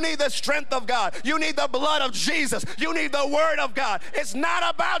God. You need the strength of God. You need the blood of Jesus. You need the Word of God. It's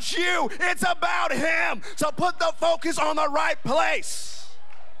not about you. It's about Him. So put the focus on the right place.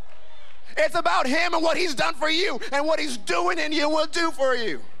 It's about Him and what He's done for you, and what He's doing in you will do for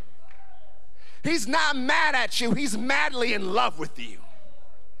you. He's not mad at you. He's madly in love with you.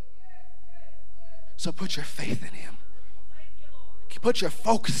 So put your faith in Him. Put your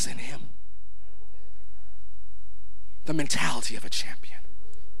focus in Him. The mentality of a champion.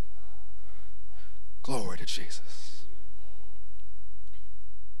 Glory to Jesus.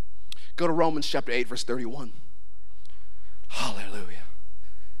 Go to Romans chapter 8, verse 31. Hallelujah.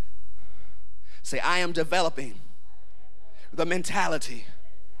 Say, I am developing the mentality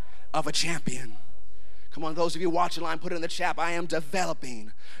of a champion. Come on, those of you watching online, put it in the chat. I am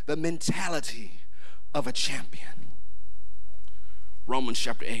developing the mentality of a champion. Romans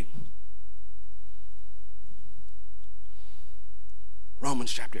chapter 8.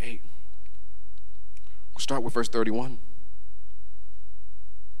 Romans chapter 8. We'll start with verse 31.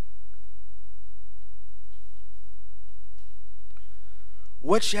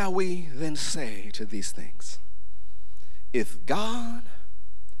 What shall we then say to these things? If God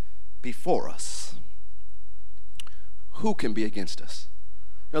be for us, who can be against us?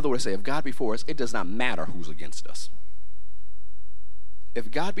 In other words, say, if God be for us, it does not matter who's against us.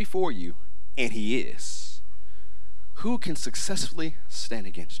 If God be for you, and He is, who can successfully stand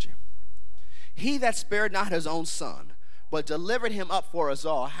against you? He that spared not His own Son, but delivered Him up for us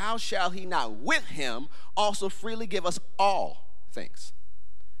all, how shall He not with Him also freely give us all things?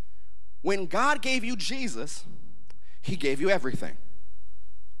 When God gave you Jesus, He gave you everything.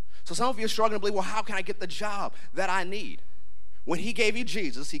 So some of you are struggling to believe, well, how can I get the job that I need? When He gave you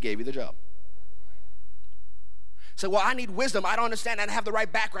Jesus, He gave you the job. So, well, I need wisdom. I don't understand. I don't have the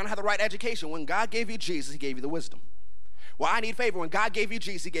right background. I don't have the right education. When God gave you Jesus, He gave you the wisdom. Well, I need favor. When God gave you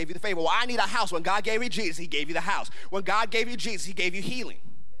Jesus, He gave you the favor. Well, I need a house. When God gave you Jesus, He gave you the house. When God gave you Jesus, He gave you healing.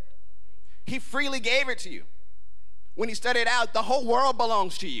 He freely gave it to you. When He studied out, the whole world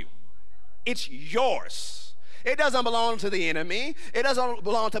belongs to you. It's yours. It doesn't belong to the enemy. It doesn't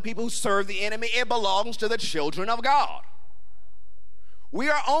belong to people who serve the enemy. It belongs to the children of God. We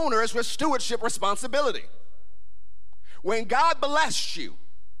are owners with stewardship responsibility. When God blessed you,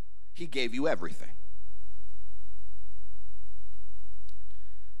 He gave you everything.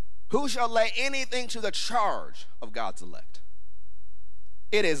 Who shall lay anything to the charge of God's elect?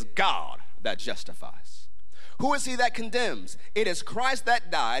 It is God that justifies. Who is he that condemns? It is Christ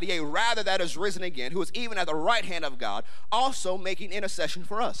that died, yea, rather that is risen again, who is even at the right hand of God, also making intercession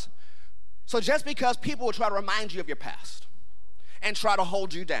for us. So just because people will try to remind you of your past and try to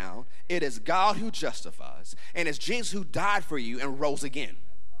hold you down, it is God who justifies, and it's Jesus who died for you and rose again.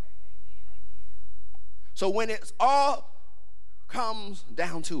 So when it all comes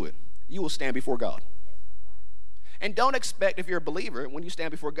down to it, you will stand before God. And don't expect, if you're a believer, when you stand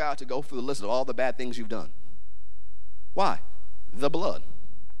before God, to go through the list of all the bad things you've done. Why? The blood.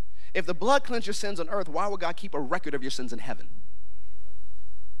 If the blood cleansed your sins on earth, why would God keep a record of your sins in heaven?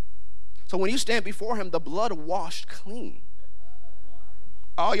 So when you stand before Him, the blood washed clean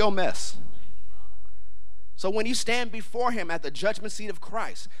all your mess. So when you stand before Him at the judgment seat of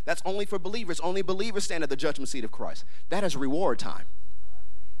Christ, that's only for believers. Only believers stand at the judgment seat of Christ. That is reward time.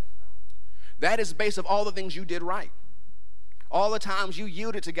 That is based on all the things you did right. All the times you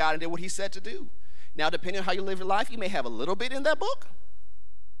yielded to God and did what He said to do. Now, depending on how you live your life, you may have a little bit in that book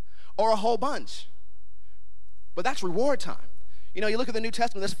or a whole bunch. But that's reward time. You know, you look at the New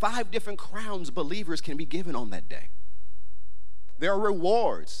Testament, there's 5 different crowns believers can be given on that day. There are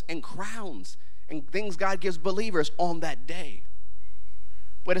rewards and crowns and things God gives believers on that day.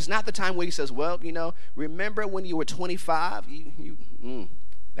 But it's not the time where He says, well, you know, remember when you were 25?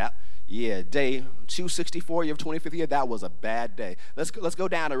 Day 264, your 25th year, that was a bad day. Let's go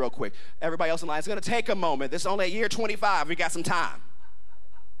down there real quick. Everybody else in line, it's going to take a moment. This is only year 25. We got some time.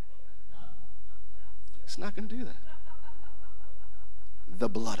 It's not going to do that. The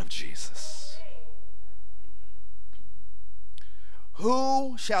blood of Jesus.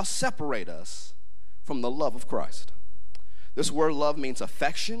 Who shall separate us from the love of Christ? This word love means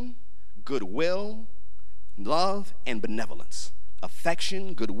affection, goodwill, love, and benevolence.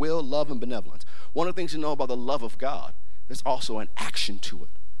 Affection, goodwill, love, and benevolence. One of the things you know about the love of God, there's also an action to it.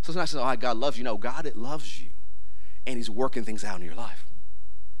 So it's not just, oh, God loves you. No, God, it loves you. And He's working things out in your life.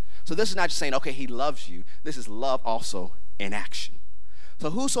 So this is not just saying, okay, He loves you. This is love also in action. So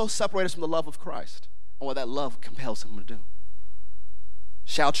whoso separates us from the love of Christ and what that love compels Him to do?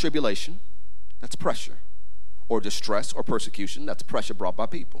 Shall tribulation, that's pressure, or distress or persecution, that's pressure brought by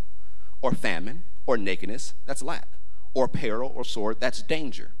people, or famine or nakedness, that's lack, or peril or sword, that's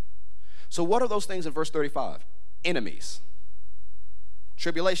danger. So what are those things in verse 35? Enemies.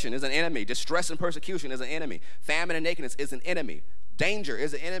 Tribulation is an enemy. Distress and persecution is an enemy. Famine and nakedness is an enemy. Danger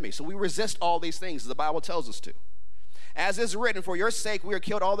is an enemy. So we resist all these things as the Bible tells us to. As is written, for your sake we are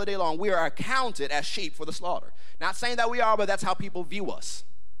killed all the day long. We are accounted as sheep for the slaughter. Not saying that we are, but that's how people view us.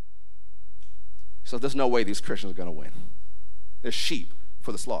 So there's no way these Christians are going to win. They're sheep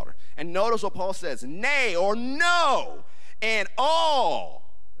for the slaughter. And notice what Paul says, nay or no, and all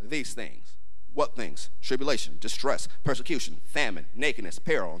these things. What things? Tribulation, distress, persecution, famine, nakedness,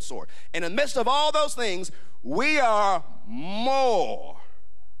 peril, and sword. In the midst of all those things, we are more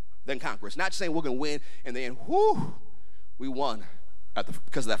than conquerors. Not saying we're going to win in the end. Whew, we won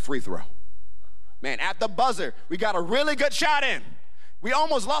because of that free throw. Man, at the buzzer, we got a really good shot in. We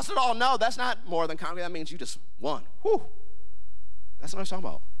almost lost it all. No, that's not more than conqueror. That means you just won. Whew. That's what I'm talking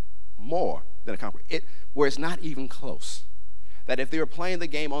about. More than a conqueror. Where it's not even close. That if they were playing the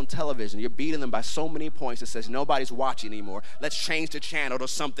game on television, you're beating them by so many points, it says nobody's watching anymore. Let's change the channel to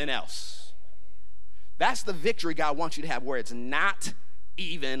something else. That's the victory God wants you to have, where it's not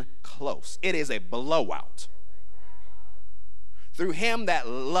even close. It is a blowout. Through him that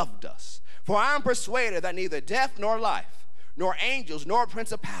loved us. For I am persuaded that neither death nor life, nor angels, nor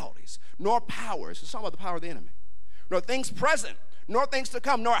principalities, nor powers, it's talking about the power of the enemy, nor things present, nor things to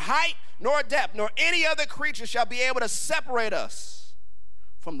come, nor height, nor depth, nor any other creature shall be able to separate us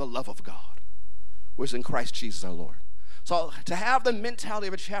from the love of God, which is in Christ Jesus our Lord. So to have the mentality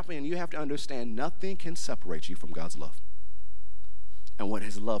of a champion, you have to understand nothing can separate you from God's love and what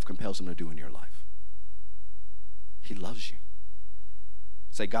his love compels him to do in your life. He loves you.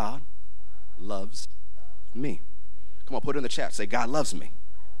 Say, God loves me. Come on, put it in the chat. Say, God loves me.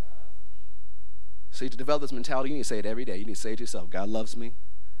 See, to develop this mentality, you need to say it every day. You need to say it to yourself, God loves me.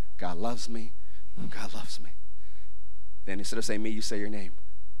 God loves me. God loves me. Then instead of saying me, you say your name.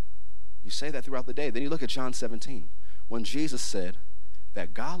 You say that throughout the day. Then you look at John 17, when Jesus said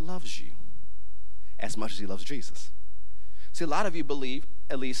that God loves you as much as he loves Jesus. See, a lot of you believe,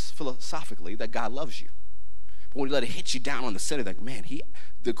 at least philosophically, that God loves you. But when you let it hit you down on the center, like, man,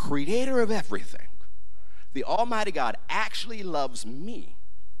 the creator of everything, the Almighty God actually loves me.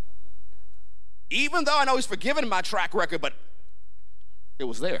 Even though I know he's forgiven my track record, but it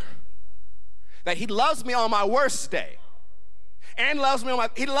was there. That he loves me on my worst day. And loves me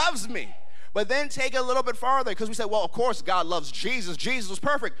he loves me. But then take it a little bit farther, because we say, well, of course God loves Jesus. Jesus was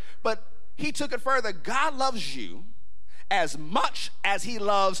perfect. But he took it further. God loves you as much as he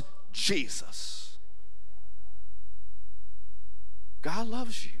loves Jesus. God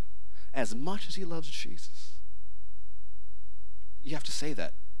loves you as much as he loves Jesus. You have to say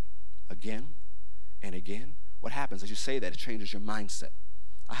that again and again. What happens as you say that, it changes your mindset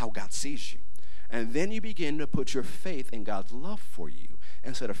of how God sees you. And then you begin to put your faith in God's love for you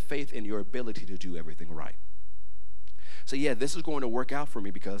instead of faith in your ability to do everything right. So yeah, this is going to work out for me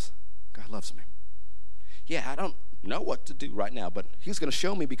because God loves me. Yeah, I don't know what to do right now, but he's going to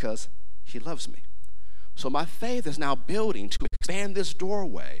show me because he loves me. So my faith is now building to expand this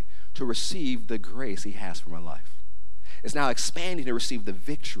doorway to receive the grace he has for my life. It's now expanding to receive the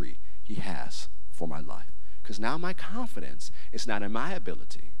victory he has for my life. Because now my confidence is not in my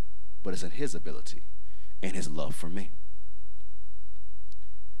ability, but it's in his ability and his love for me.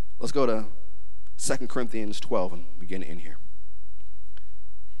 Let's go to 2 Corinthians 12 and begin in here.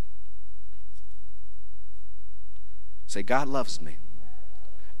 Say, God loves me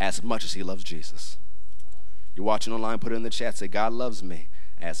as much as he loves Jesus. You're watching online, put it in the chat. Say, God loves me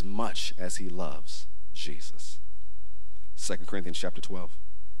as much as he loves Jesus. 2 Corinthians chapter 12.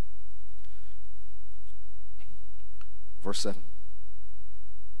 Verse 7.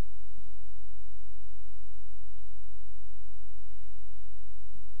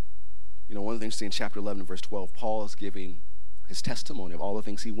 You know, one of the things see in chapter 11 and verse 12, Paul is giving his testimony of all the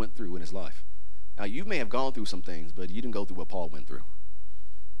things he went through in his life. Now, you may have gone through some things, but you didn't go through what Paul went through.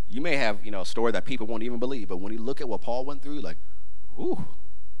 You may have, a story that people won't even believe, but when you look at what Paul went through, like, ooh.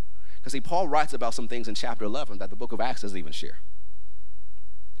 Because see, Paul writes about some things in chapter 11 that the book of Acts doesn't even share.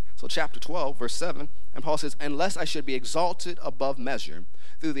 So chapter 12, verse 7, and Paul says, unless I should be exalted above measure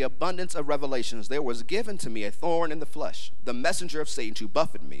through the abundance of revelations, there was given to me a thorn in the flesh, the messenger of Satan to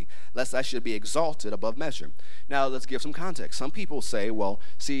buffet me, lest I should be exalted above measure. Now, let's give some context. Some people say, well,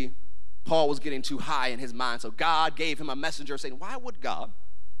 see, Paul was getting too high in his mind, so God gave him a messenger of Satan. Why would God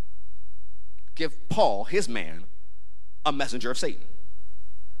give Paul, his man, a messenger of Satan?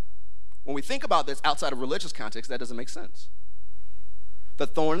 When we think about this outside of religious context, that doesn't make sense. The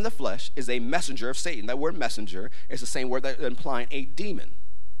thorn in the flesh is a messenger of Satan. That word messenger is the same word that implying a demon.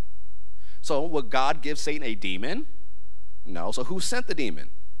 So would God give Satan a demon? No. So who sent the demon?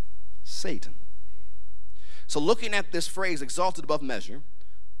 Satan. So looking at this phrase, exalted above measure,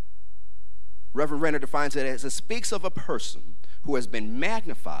 Reverend Renner defines it as it speaks of a person who has been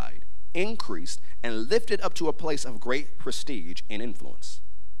magnified, increased, and lifted up to a place of great prestige and influence.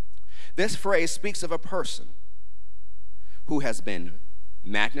 This phrase speaks of a person who has been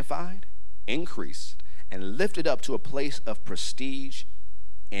magnified, increased, and lifted up to a place of prestige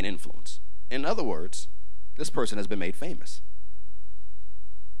and influence. In other words, this person has been made famous.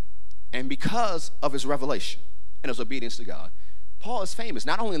 And because of his revelation and his obedience to God, Paul is famous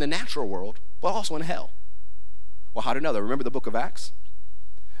not only in the natural world, but also in hell. Well, how do you know that? Remember the book of Acts?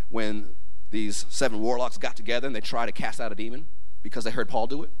 When these 7 warlocks got together and they tried to cast out a demon because they heard Paul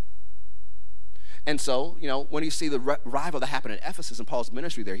do it? And so, when you see the revival that happened in Ephesus and Paul's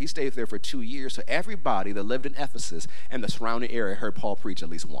ministry there, he stayed there for 2 years. So everybody that lived in Ephesus and the surrounding area heard Paul preach at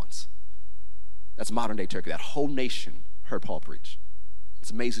least once. That's modern day Turkey. That whole nation heard Paul preach. It's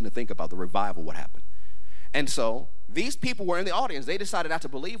amazing to think about the revival, what happened. And so these people were in the audience. They decided not to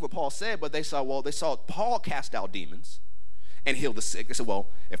believe what Paul said, but they saw Paul cast out demons and heal the sick. They said, well,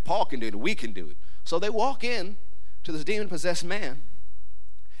 if Paul can do it, we can do it. So they walk in to this demon-possessed man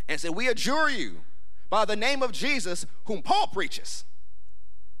and said, we adjure you by the name of Jesus, whom Paul preaches,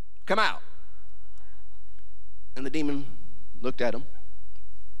 come out. And the demon looked at him,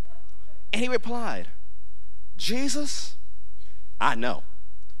 and he replied, Jesus, I know.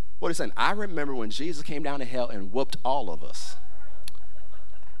 What is he saying? I remember when Jesus came down to hell and whooped all of us.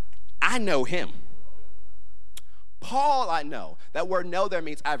 I know him. Paul, I know. That word know there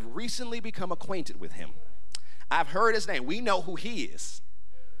means I've recently become acquainted with him. I've heard his name. We know who he is.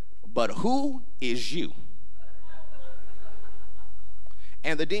 But who is you?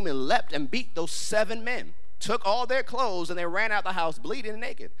 And the demon leapt and beat those 7 men, took all their clothes, and they ran out the house bleeding and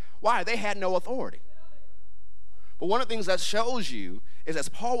naked. Why? They had no authority. But one of the things that shows you is as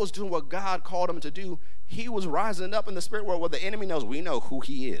Paul was doing what God called him to do, he was rising up in the spirit world where the enemy knows we know who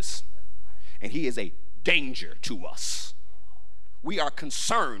he is. And he is a danger to us. We are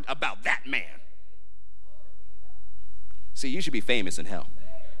concerned about that man. See, you should be famous in hell.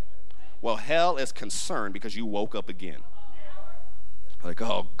 Well, hell is concerned because you woke up again. Like,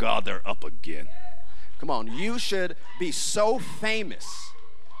 oh, God, they're up again. Come on, you should be so famous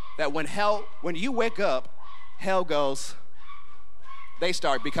that when you wake up, hell goes, they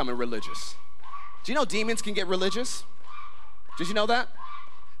start becoming religious. Do you know demons can get religious? Did you know that?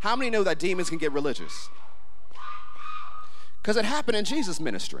 How many know that demons can get religious? Because it happened in Jesus'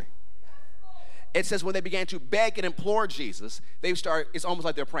 ministry. It says when they began to beg and implore Jesus, it's almost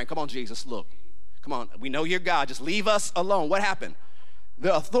like they're praying, come on, Jesus, look. Come on, we know you're God. Just leave us alone. What happened?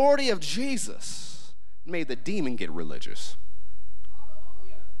 The authority of Jesus made the demon get religious.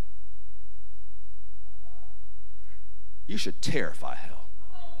 You should terrify hell.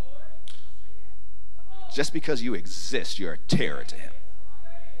 Just because you exist, you're a terror to him.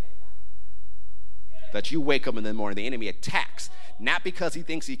 That you wake up in the morning, the enemy attacks. Not because he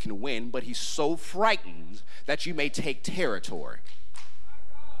thinks he can win, but he's so frightened that you may take territory.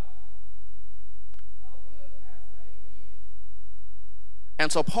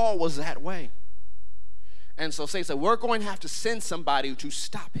 And so Paul was that way. And so Satan said, we're going to have to send somebody to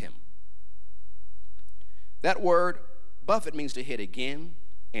stop him. That word, buffet, means to hit again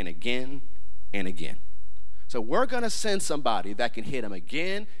and again and again. So we're going to send somebody that can hit him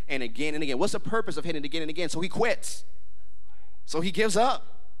again and again and again. What's the purpose of hitting again and again? So he quits. So he gives up.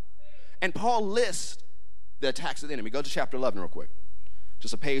 And Paul lists the attacks of the enemy. Go to chapter 11 real quick.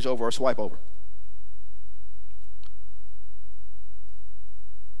 Just a page over or swipe over.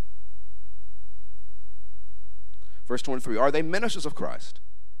 Verse 23, are they ministers of Christ?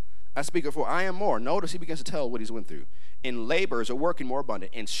 I speak of, for I am more. Notice he begins to tell what he's went through. In labors or working more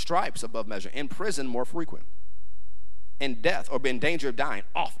abundant, in stripes above measure, in prison more frequent, in death or in danger of dying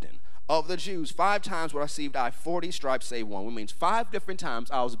often. Of the Jews, 5 times what I received I 40 stripes save one, which means 5 different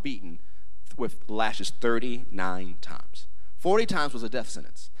times I was beaten with lashes 39 times. 40 times was a death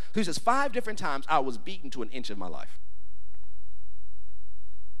sentence. So he says 5 different times I was beaten to an inch of my life.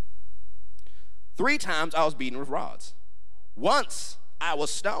 3 times I was beaten with rods. Once I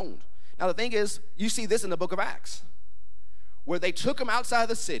was stoned. Now the thing is, you see this in the book of Acts, where they took him outside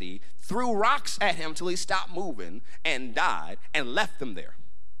the city, threw rocks at him till he stopped moving and died, and left him there.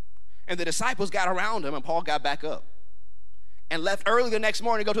 And the disciples got around him, and Paul got back up and left early the next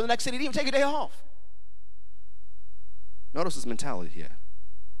morning to go to the next city. He didn't even take a day off. Notice his mentality here.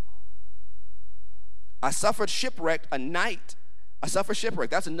 I suffered shipwreck a night I suffer shipwreck.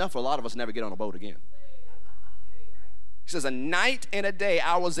 That's enough for a lot of us to never get on a boat again. He says, a night and a day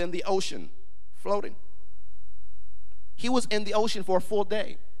I was in the ocean floating. He was in the ocean for a full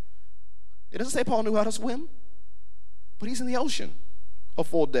day. It doesn't say Paul knew how to swim, but he's in the ocean a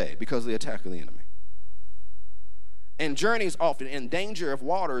full day because of the attack of the enemy. And journeys often in danger of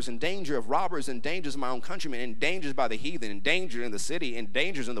waters, in danger of robbers, in dangers of my own countrymen, in dangers by the heathen, in danger in the city, in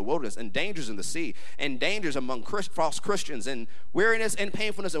dangers in the wilderness, in dangers in the sea, in dangers among false Christians, in weariness and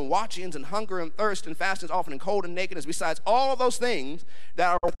painfulness and watchings and hunger and thirst and fastings, often in cold and nakedness. Besides all of those things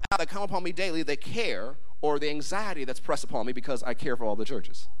that come upon me daily, the care or the anxiety that's pressed upon me because I care for all the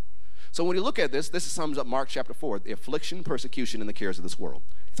churches. So when you look at this sums up Mark chapter 4, the affliction, persecution, and the cares of this world.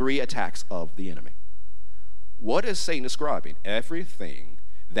 3 attacks of the enemy. What is Satan describing? Everything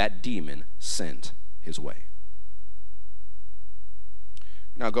that demon sent his way.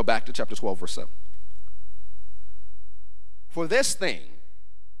 Now go back to chapter 12, verse 7. For this thing,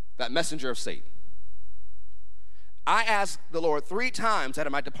 that messenger of Satan, I asked the Lord 3 times that it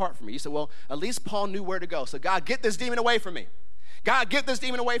might depart from me. He said, well, at least Paul knew where to go. So God, get this demon away from me. God, get this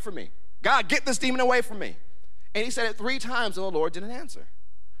demon away from me. God, get this demon away from me. And he said it 3 times and the Lord didn't answer.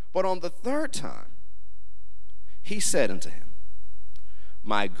 But on the 3rd time, he said unto him,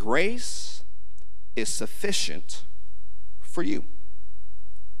 my grace is sufficient for you.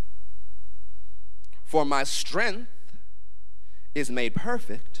 For my strength is made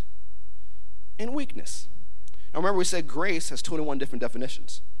perfect in weakness. Now remember, we said grace has 21 different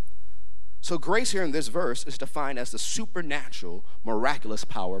definitions. So grace here in this verse is defined as the supernatural, miraculous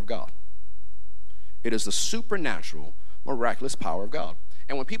power of God. It is the supernatural, miraculous power of God.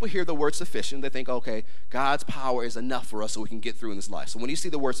 And when people hear the word sufficient, they think, okay, God's power is enough for us so we can get through in this life. So when you see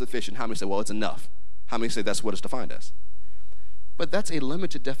the word sufficient, how many say, well, it's enough? How many say that's what it's defined as? But that's a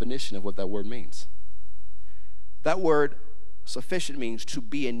limited definition of what that word means. That word sufficient means to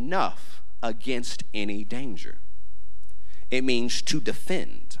be enough against any danger. It means to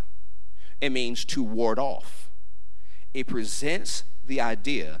defend. It means to ward off. It presents the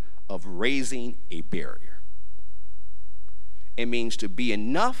idea of raising a barrier. It means to be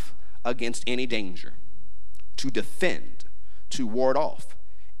enough against any danger, to defend, to ward off.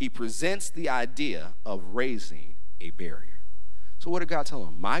 It presents the idea of raising a barrier. So what did God tell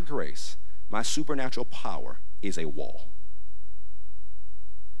him? My grace, my supernatural power is a wall.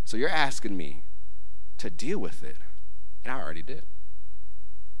 So you're asking me to deal with it, and I already did.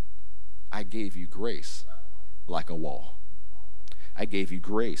 I gave you grace like a wall. I gave you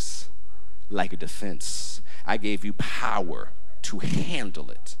grace like a defense. I gave you power to handle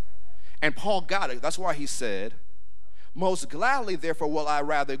it. And Paul got it. That's why he said, most gladly, therefore, will I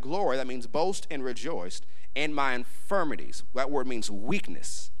rather glory, that means boast and rejoice, in my infirmities. That word means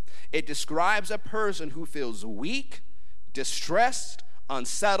weakness. It describes a person who feels weak, distressed,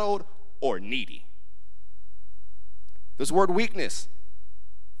 unsettled, or needy. This word weakness,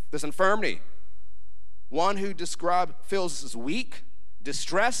 this infirmity, one who feels as weak,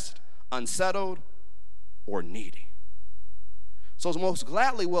 distressed, unsettled, or needy. So most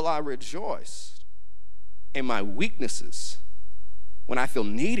gladly will I rejoice in my weaknesses, when I feel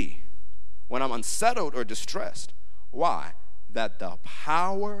needy, when I'm unsettled or distressed. Why? That the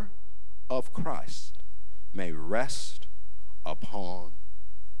power of Christ may rest upon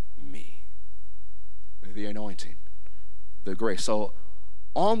me. The anointing, the grace. So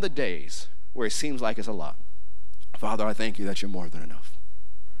on the days where it seems like it's a lot, Father, I thank you that you're more than enough.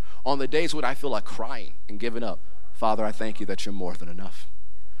 On the days when I feel like crying and giving up, Father, I thank you that you're more than enough.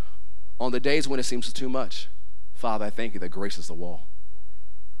 On the days when it seems too much, Father, I thank you that grace is the wall.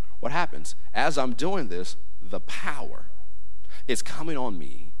 What happens? As I'm doing this, the power is coming on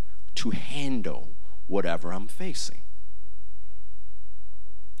me to handle whatever I'm facing.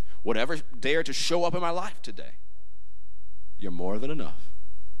 Whatever dare to show up in my life today, you're more than enough.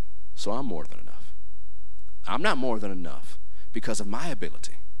 So I'm more than enough. I'm not more than enough because of my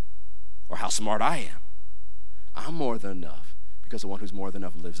ability or how smart I am. I'm more than enough because the one who's more than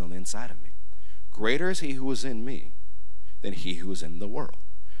enough lives on the inside of me. Greater is he who is in me than he who is in the world,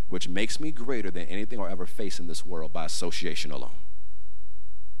 which makes me greater than anything I'll ever face in this world by association alone.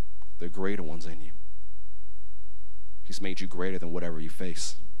 The greater one's in you. He's made you greater than whatever you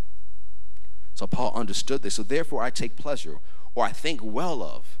face. So Paul understood this. So therefore I take pleasure, or I think well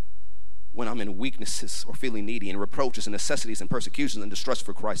of, when I'm in weaknesses or feeling needy and reproaches and necessities and persecutions and distress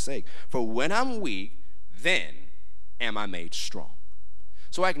for Christ's sake. For when I'm weak, then am I made strong.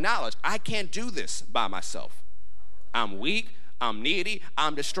 So I acknowledge I can't do this by myself. I'm weak, I'm needy,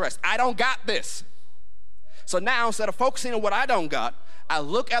 I'm distressed. I don't got this. So now instead of focusing on what I don't got, I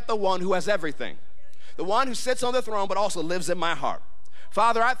look at the one who has everything. the one who sits on the throne but also lives in my heart.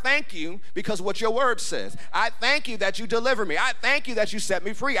 Father, I thank you because what your word says. I thank you that you deliver me. I thank you that you set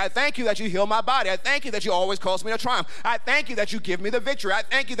me free. I thank you that you heal my body. I thank you that you always cause me to triumph. I thank you that you give me the victory. I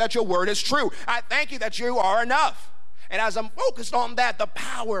thank you that your word is true. I thank you that you are enough. And as I'm focused on that, the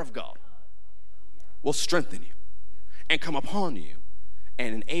power of God will strengthen you and come upon you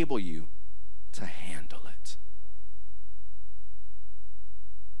and enable you to handle it.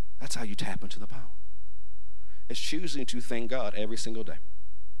 That's how you tap into the power. It's choosing to thank God every single day.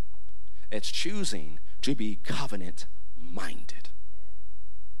 It's choosing to be covenant-minded.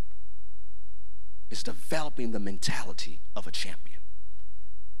 It's developing the mentality of a champion.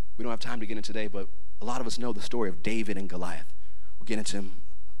 We don't have time to get into today, but a lot of us know the story of David and Goliath. We'll get into him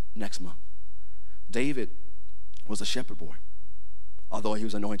next month. David was a shepherd boy, although he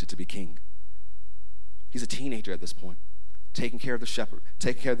was anointed to be king. He's a teenager at this point, taking care of the shepherd,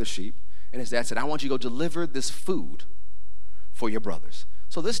 taking care of the sheep. And his dad said, I want you to go deliver this food for your brothers.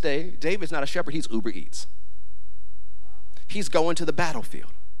 So this day, David's not a shepherd, he's Uber Eats. He's going to the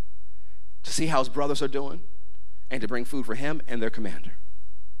battlefield to see how his brothers are doing and to bring food for him and their commander.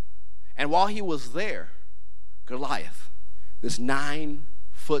 And while he was there, Goliath, this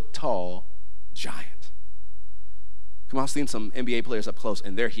 9-foot-tall giant. Come on, I've seen some NBA players up close,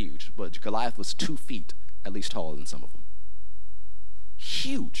 and they're huge, but Goliath was 2 feet at least taller than some of them.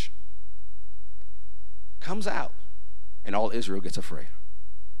 Huge. Comes out, and all Israel gets afraid.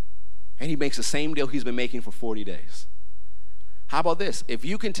 And he makes the same deal he's been making for 40 days. How about this? If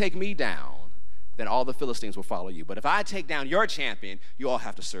you can take me down, then all the Philistines will follow you. But if I take down your champion, you all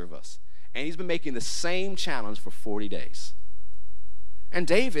have to serve us. And he's been making the same challenge for 40 days. And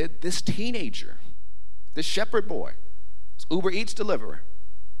David, this teenager, this shepherd boy, this Uber Eats deliverer,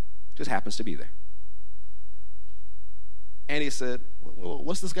 just happens to be there. And he said, well,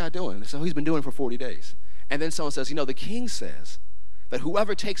 what's this guy doing? So he's been doing it for 40 days. And then someone says, the king says that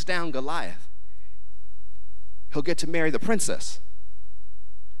whoever takes down Goliath, he'll get to marry the princess.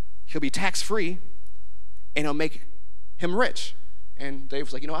 He'll be tax-free, and he'll make him rich. And David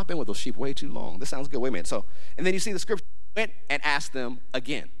was like, I've been with those sheep way too long. This sounds good. Wait a minute. And then you see the scripture went and asked them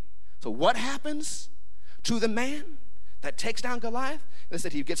again. So what happens to the man that takes down Goliath? They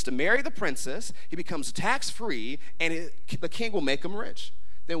said he gets to marry the princess, he becomes tax-free, and the king will make him rich.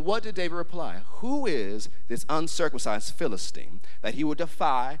 Then what did David reply? Who is this uncircumcised Philistine that he would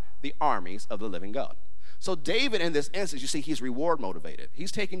defy the armies of the living God? So David, in this instance, you see he's reward motivated.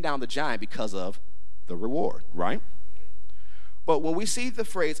 He's taking down the giant because of the reward, right? But when we see the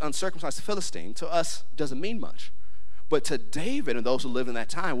phrase uncircumcised Philistine, to us doesn't mean much. But to David and those who live in that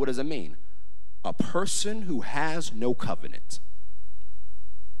time, what does it mean? A person who has no covenant.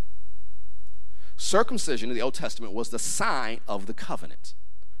 Circumcision in the Old Testament was the sign of the covenant,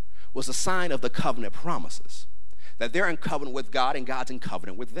 was a sign of the covenant promises, that they're in covenant with God and God's in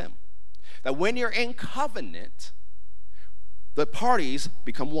covenant with them. That when you're in covenant, the parties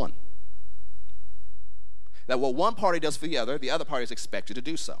become one. That what one party does for the other party is expected to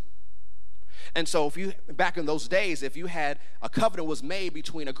do so. And so back in those days, if you had a covenant was made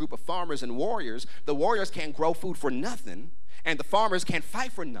between a group of farmers and warriors, the warriors can't grow food for nothing, and the farmers can't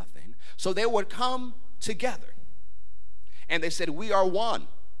fight for nothing. So they would come together. And they said, we are one.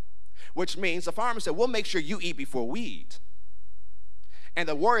 Which means the farmer said, we'll make sure you eat before we eat. And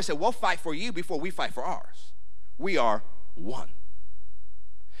the warrior said, we'll fight for you before we fight for ours. We are one.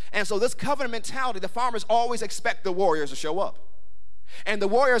 And so this covenant mentality, the farmers always expect the warriors to show up. And the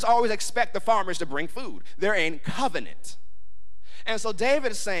warriors always expect the farmers to bring food. They're in covenant. And so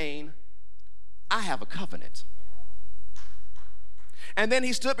David is saying, I have a covenant. And then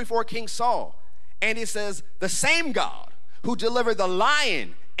he stood before King Saul, and he says, the same God who delivered the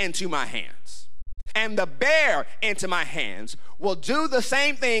lion into my hands and the bear into my hands will do the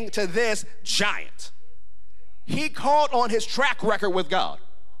same thing to this giant. He called on his track record with God.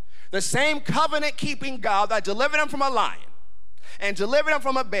 The same covenant-keeping God that delivered him from a lion and delivered him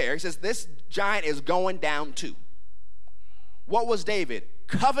from a bear. He says, this giant is going down too. What was David?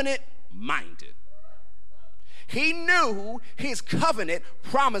 Covenant-minded. He knew his covenant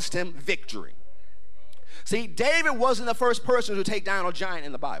promised him victory. See, David wasn't the first person to take down a giant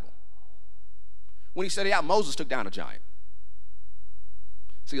in the Bible. When he said it out, Moses took down a giant.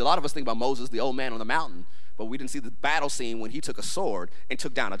 See, a lot of us think about Moses, the old man on the mountain, but we didn't see the battle scene when he took a sword and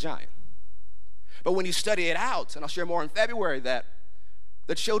took down a giant. But when you study it out, and I'll share more in February, that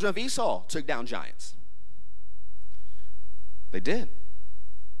the children of Esau took down giants. They did.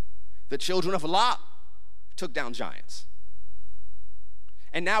 The children of Lot took down giants.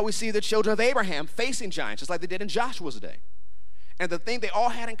 And now we see the children of Abraham facing giants, just like they did in Joshua's day. And the thing they all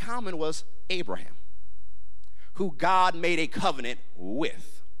had in common was Abraham. who God made a covenant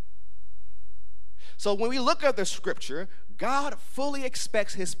with. So when we look at the scripture, God fully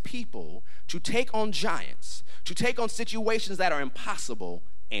expects his people to take on giants, to take on situations that are impossible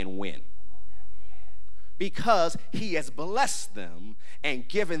and win, because he has blessed them and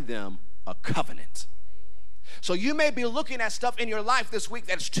given them a covenant. So you may be looking at stuff in your life this week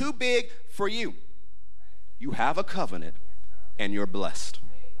that's too big for you. You have a covenant and you're blessed.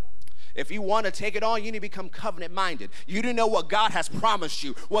 If you want to take it on, you need to become covenant minded. You need to know what God has promised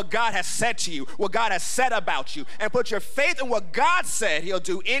you, what God has said to you, what God has said about you, and put your faith in what God said he'll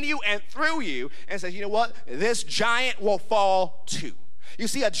do in you and through you, and say, you know what? This giant will fall too. You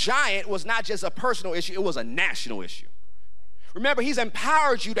see, a giant was not just a personal issue, it was a national issue. Remember, he's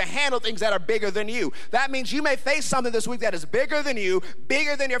empowered you to handle things that are bigger than you. That means you may face something this week that is bigger than you,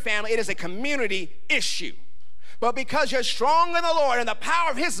 bigger than your family. It is a community issue. But because you're strong in the Lord and the power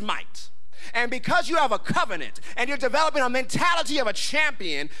of his might, and because you have a covenant and you're developing a mentality of a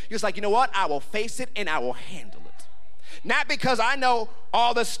champion, you're just like, you know what? I will face it and I will handle it. Not because I know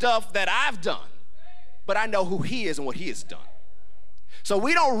all the stuff that I've done, but I know who he is and what he has done. So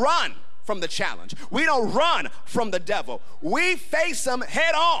we don't run from the challenge. We don't run from the devil. We face him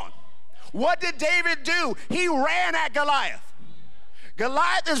head on. What did David do? He ran at Goliath.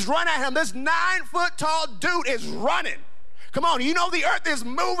 Goliath is running at him. This 9-foot tall dude is running. Come on, you know the earth is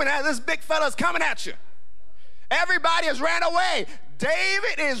moving as this big fella's coming at you. Everybody has ran away.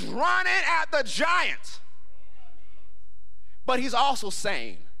 David is running at the giant. But he's also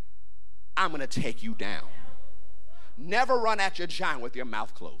saying, I'm going to take you down. Never run at your giant with your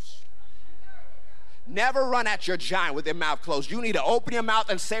mouth closed. Never run at your giant with your mouth closed. You need to open your mouth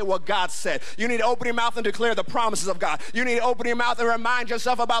and say what God said. You need to open your mouth and declare the promises of God. You need to open your mouth and remind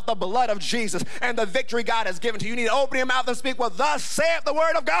yourself about the blood of Jesus and the victory God has given to you. You need to open your mouth and speak what thus saith the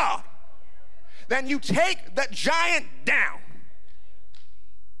word of God. Then you take the giant down.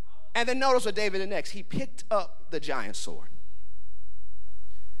 And then notice what David did next. He picked up the giant's sword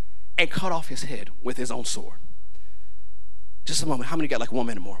and cut off his head with his own sword. Just a moment. How many got like 1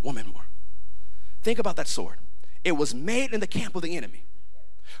 minute more? 1 minute more. Think about that sword. It was made in the camp of the enemy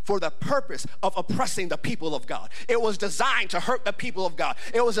for the purpose of oppressing the people of God. It was designed to hurt the people of God.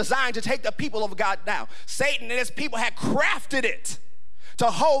 It was designed to take the people of God down. Satan and his people had crafted it to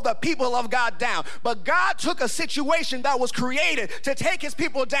hold the people of God down. But God took a situation that was created to take his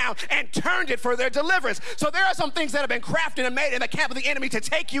people down and turned it for their deliverance. So there are some things that have been crafted and made in the camp of the enemy to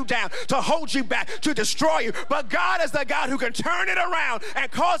take you down, to hold you back, to destroy you. But God is the God who can turn it around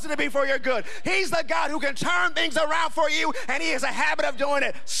and cause it to be for your good. He's the God who can turn things around for you, and he has a habit of doing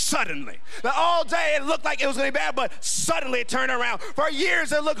it suddenly. Now, all day it looked like it was going to be bad, but suddenly it turned around. For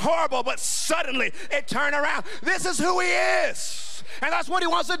years it looked horrible, but suddenly it turned around. This is who he is. And that's what he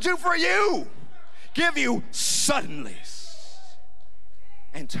wants to do for you. Give you suddenlies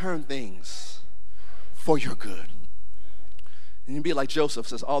and turn things for your good. And you'd be like Joseph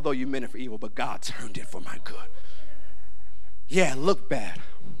says, although you meant it for evil, but God turned it for my good. Yeah, it looked bad,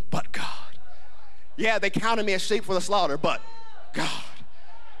 but God. Yeah, they counted me as sheep for the slaughter, but God.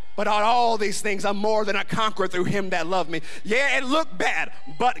 But on all these things, I'm more than a conqueror through him that loved me. Yeah, it looked bad,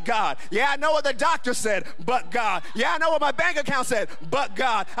 but God. Yeah, I know what the doctor said, but God. Yeah, I know what my bank account said, but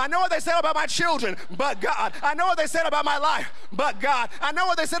God. I know what they said about my children, but God. I know what they said about my life, but God. I know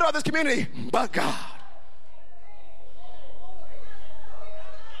what they said about this community, but God.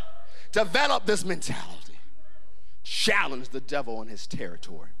 Develop this mentality. Challenge the devil in his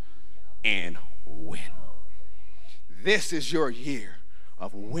territory and win. This is your year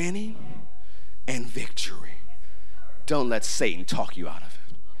of winning and victory. Don't let Satan talk you out of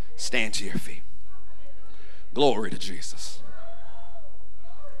it. Stand to your feet. Glory to Jesus.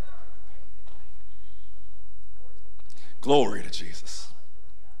 Glory to Jesus.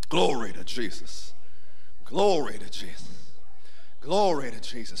 Glory to Jesus. Glory to Jesus. Glory to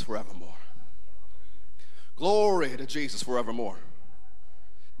Jesus forevermore. Glory to Jesus forevermore.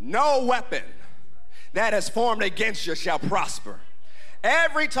 No weapon that is formed against you shall prosper.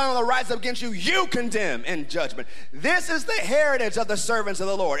 Every tongue that rises up against you, you condemn in judgment. This is the heritage of the servants of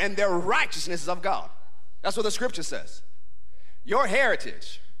the Lord, and their righteousness is of God. That's what the scripture says. Your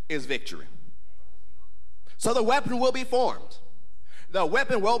heritage is victory. So the weapon will be formed. The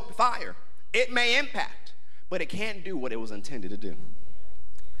weapon will fire. It may impact, but it can't do what it was intended to do.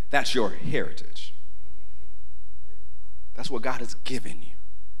 That's your heritage. That's what God has given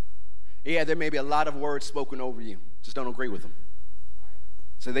you. Yeah, there may be a lot of words spoken over you. Just don't agree with them.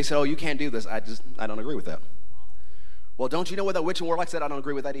 So they said, oh, you can't do this. I don't agree with that. Well, don't you know what the witch and warlock said? I don't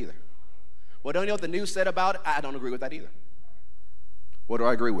agree with that either. Well, don't you know what the news said about it? I don't agree with that either. What do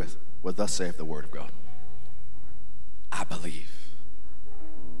I agree with? What thus saith the word of God. I believe.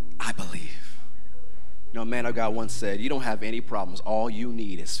 I believe. You know, a man of God once said, you don't have any problems. All you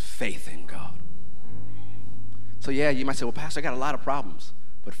need is faith in God. So yeah, you might say, well, Pastor, I got a lot of problems.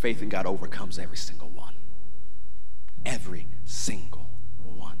 But faith in God overcomes every single one. Every single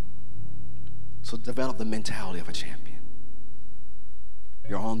one. So develop the mentality of a champion.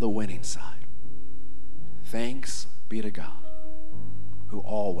 You're on the winning side. Thanks be to God who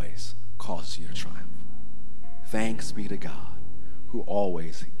always causes you to triumph. Thanks be to God who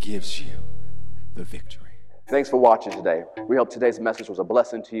always gives you the victory. Thanks for watching today. We hope today's message was a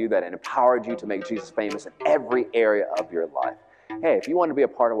blessing to you, that it empowered you to make Jesus famous in every area of your life. Hey, if you want to be a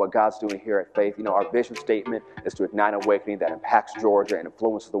part of what God's doing here at Faith, you know, our vision statement is to ignite awakening that impacts Georgia and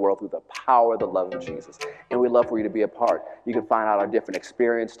influences the world through the power of the love of Jesus. And we'd love for you to be a part. You can find out our different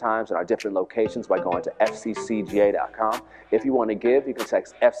experience times and our different locations by going to fccga.com. If you want to give, you can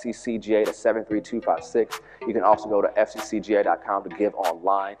text FCCGA to 73256. You can also go to fccga.com to give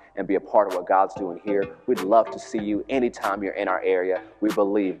online and be a part of what God's doing here. We'd love to see you anytime you're in our area. We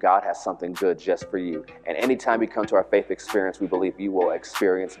believe God has something good just for you. And anytime you come to our faith experience, we believe you will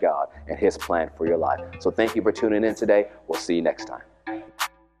experience God and His plan for your life. So thank you for tuning in today. We'll see you next time.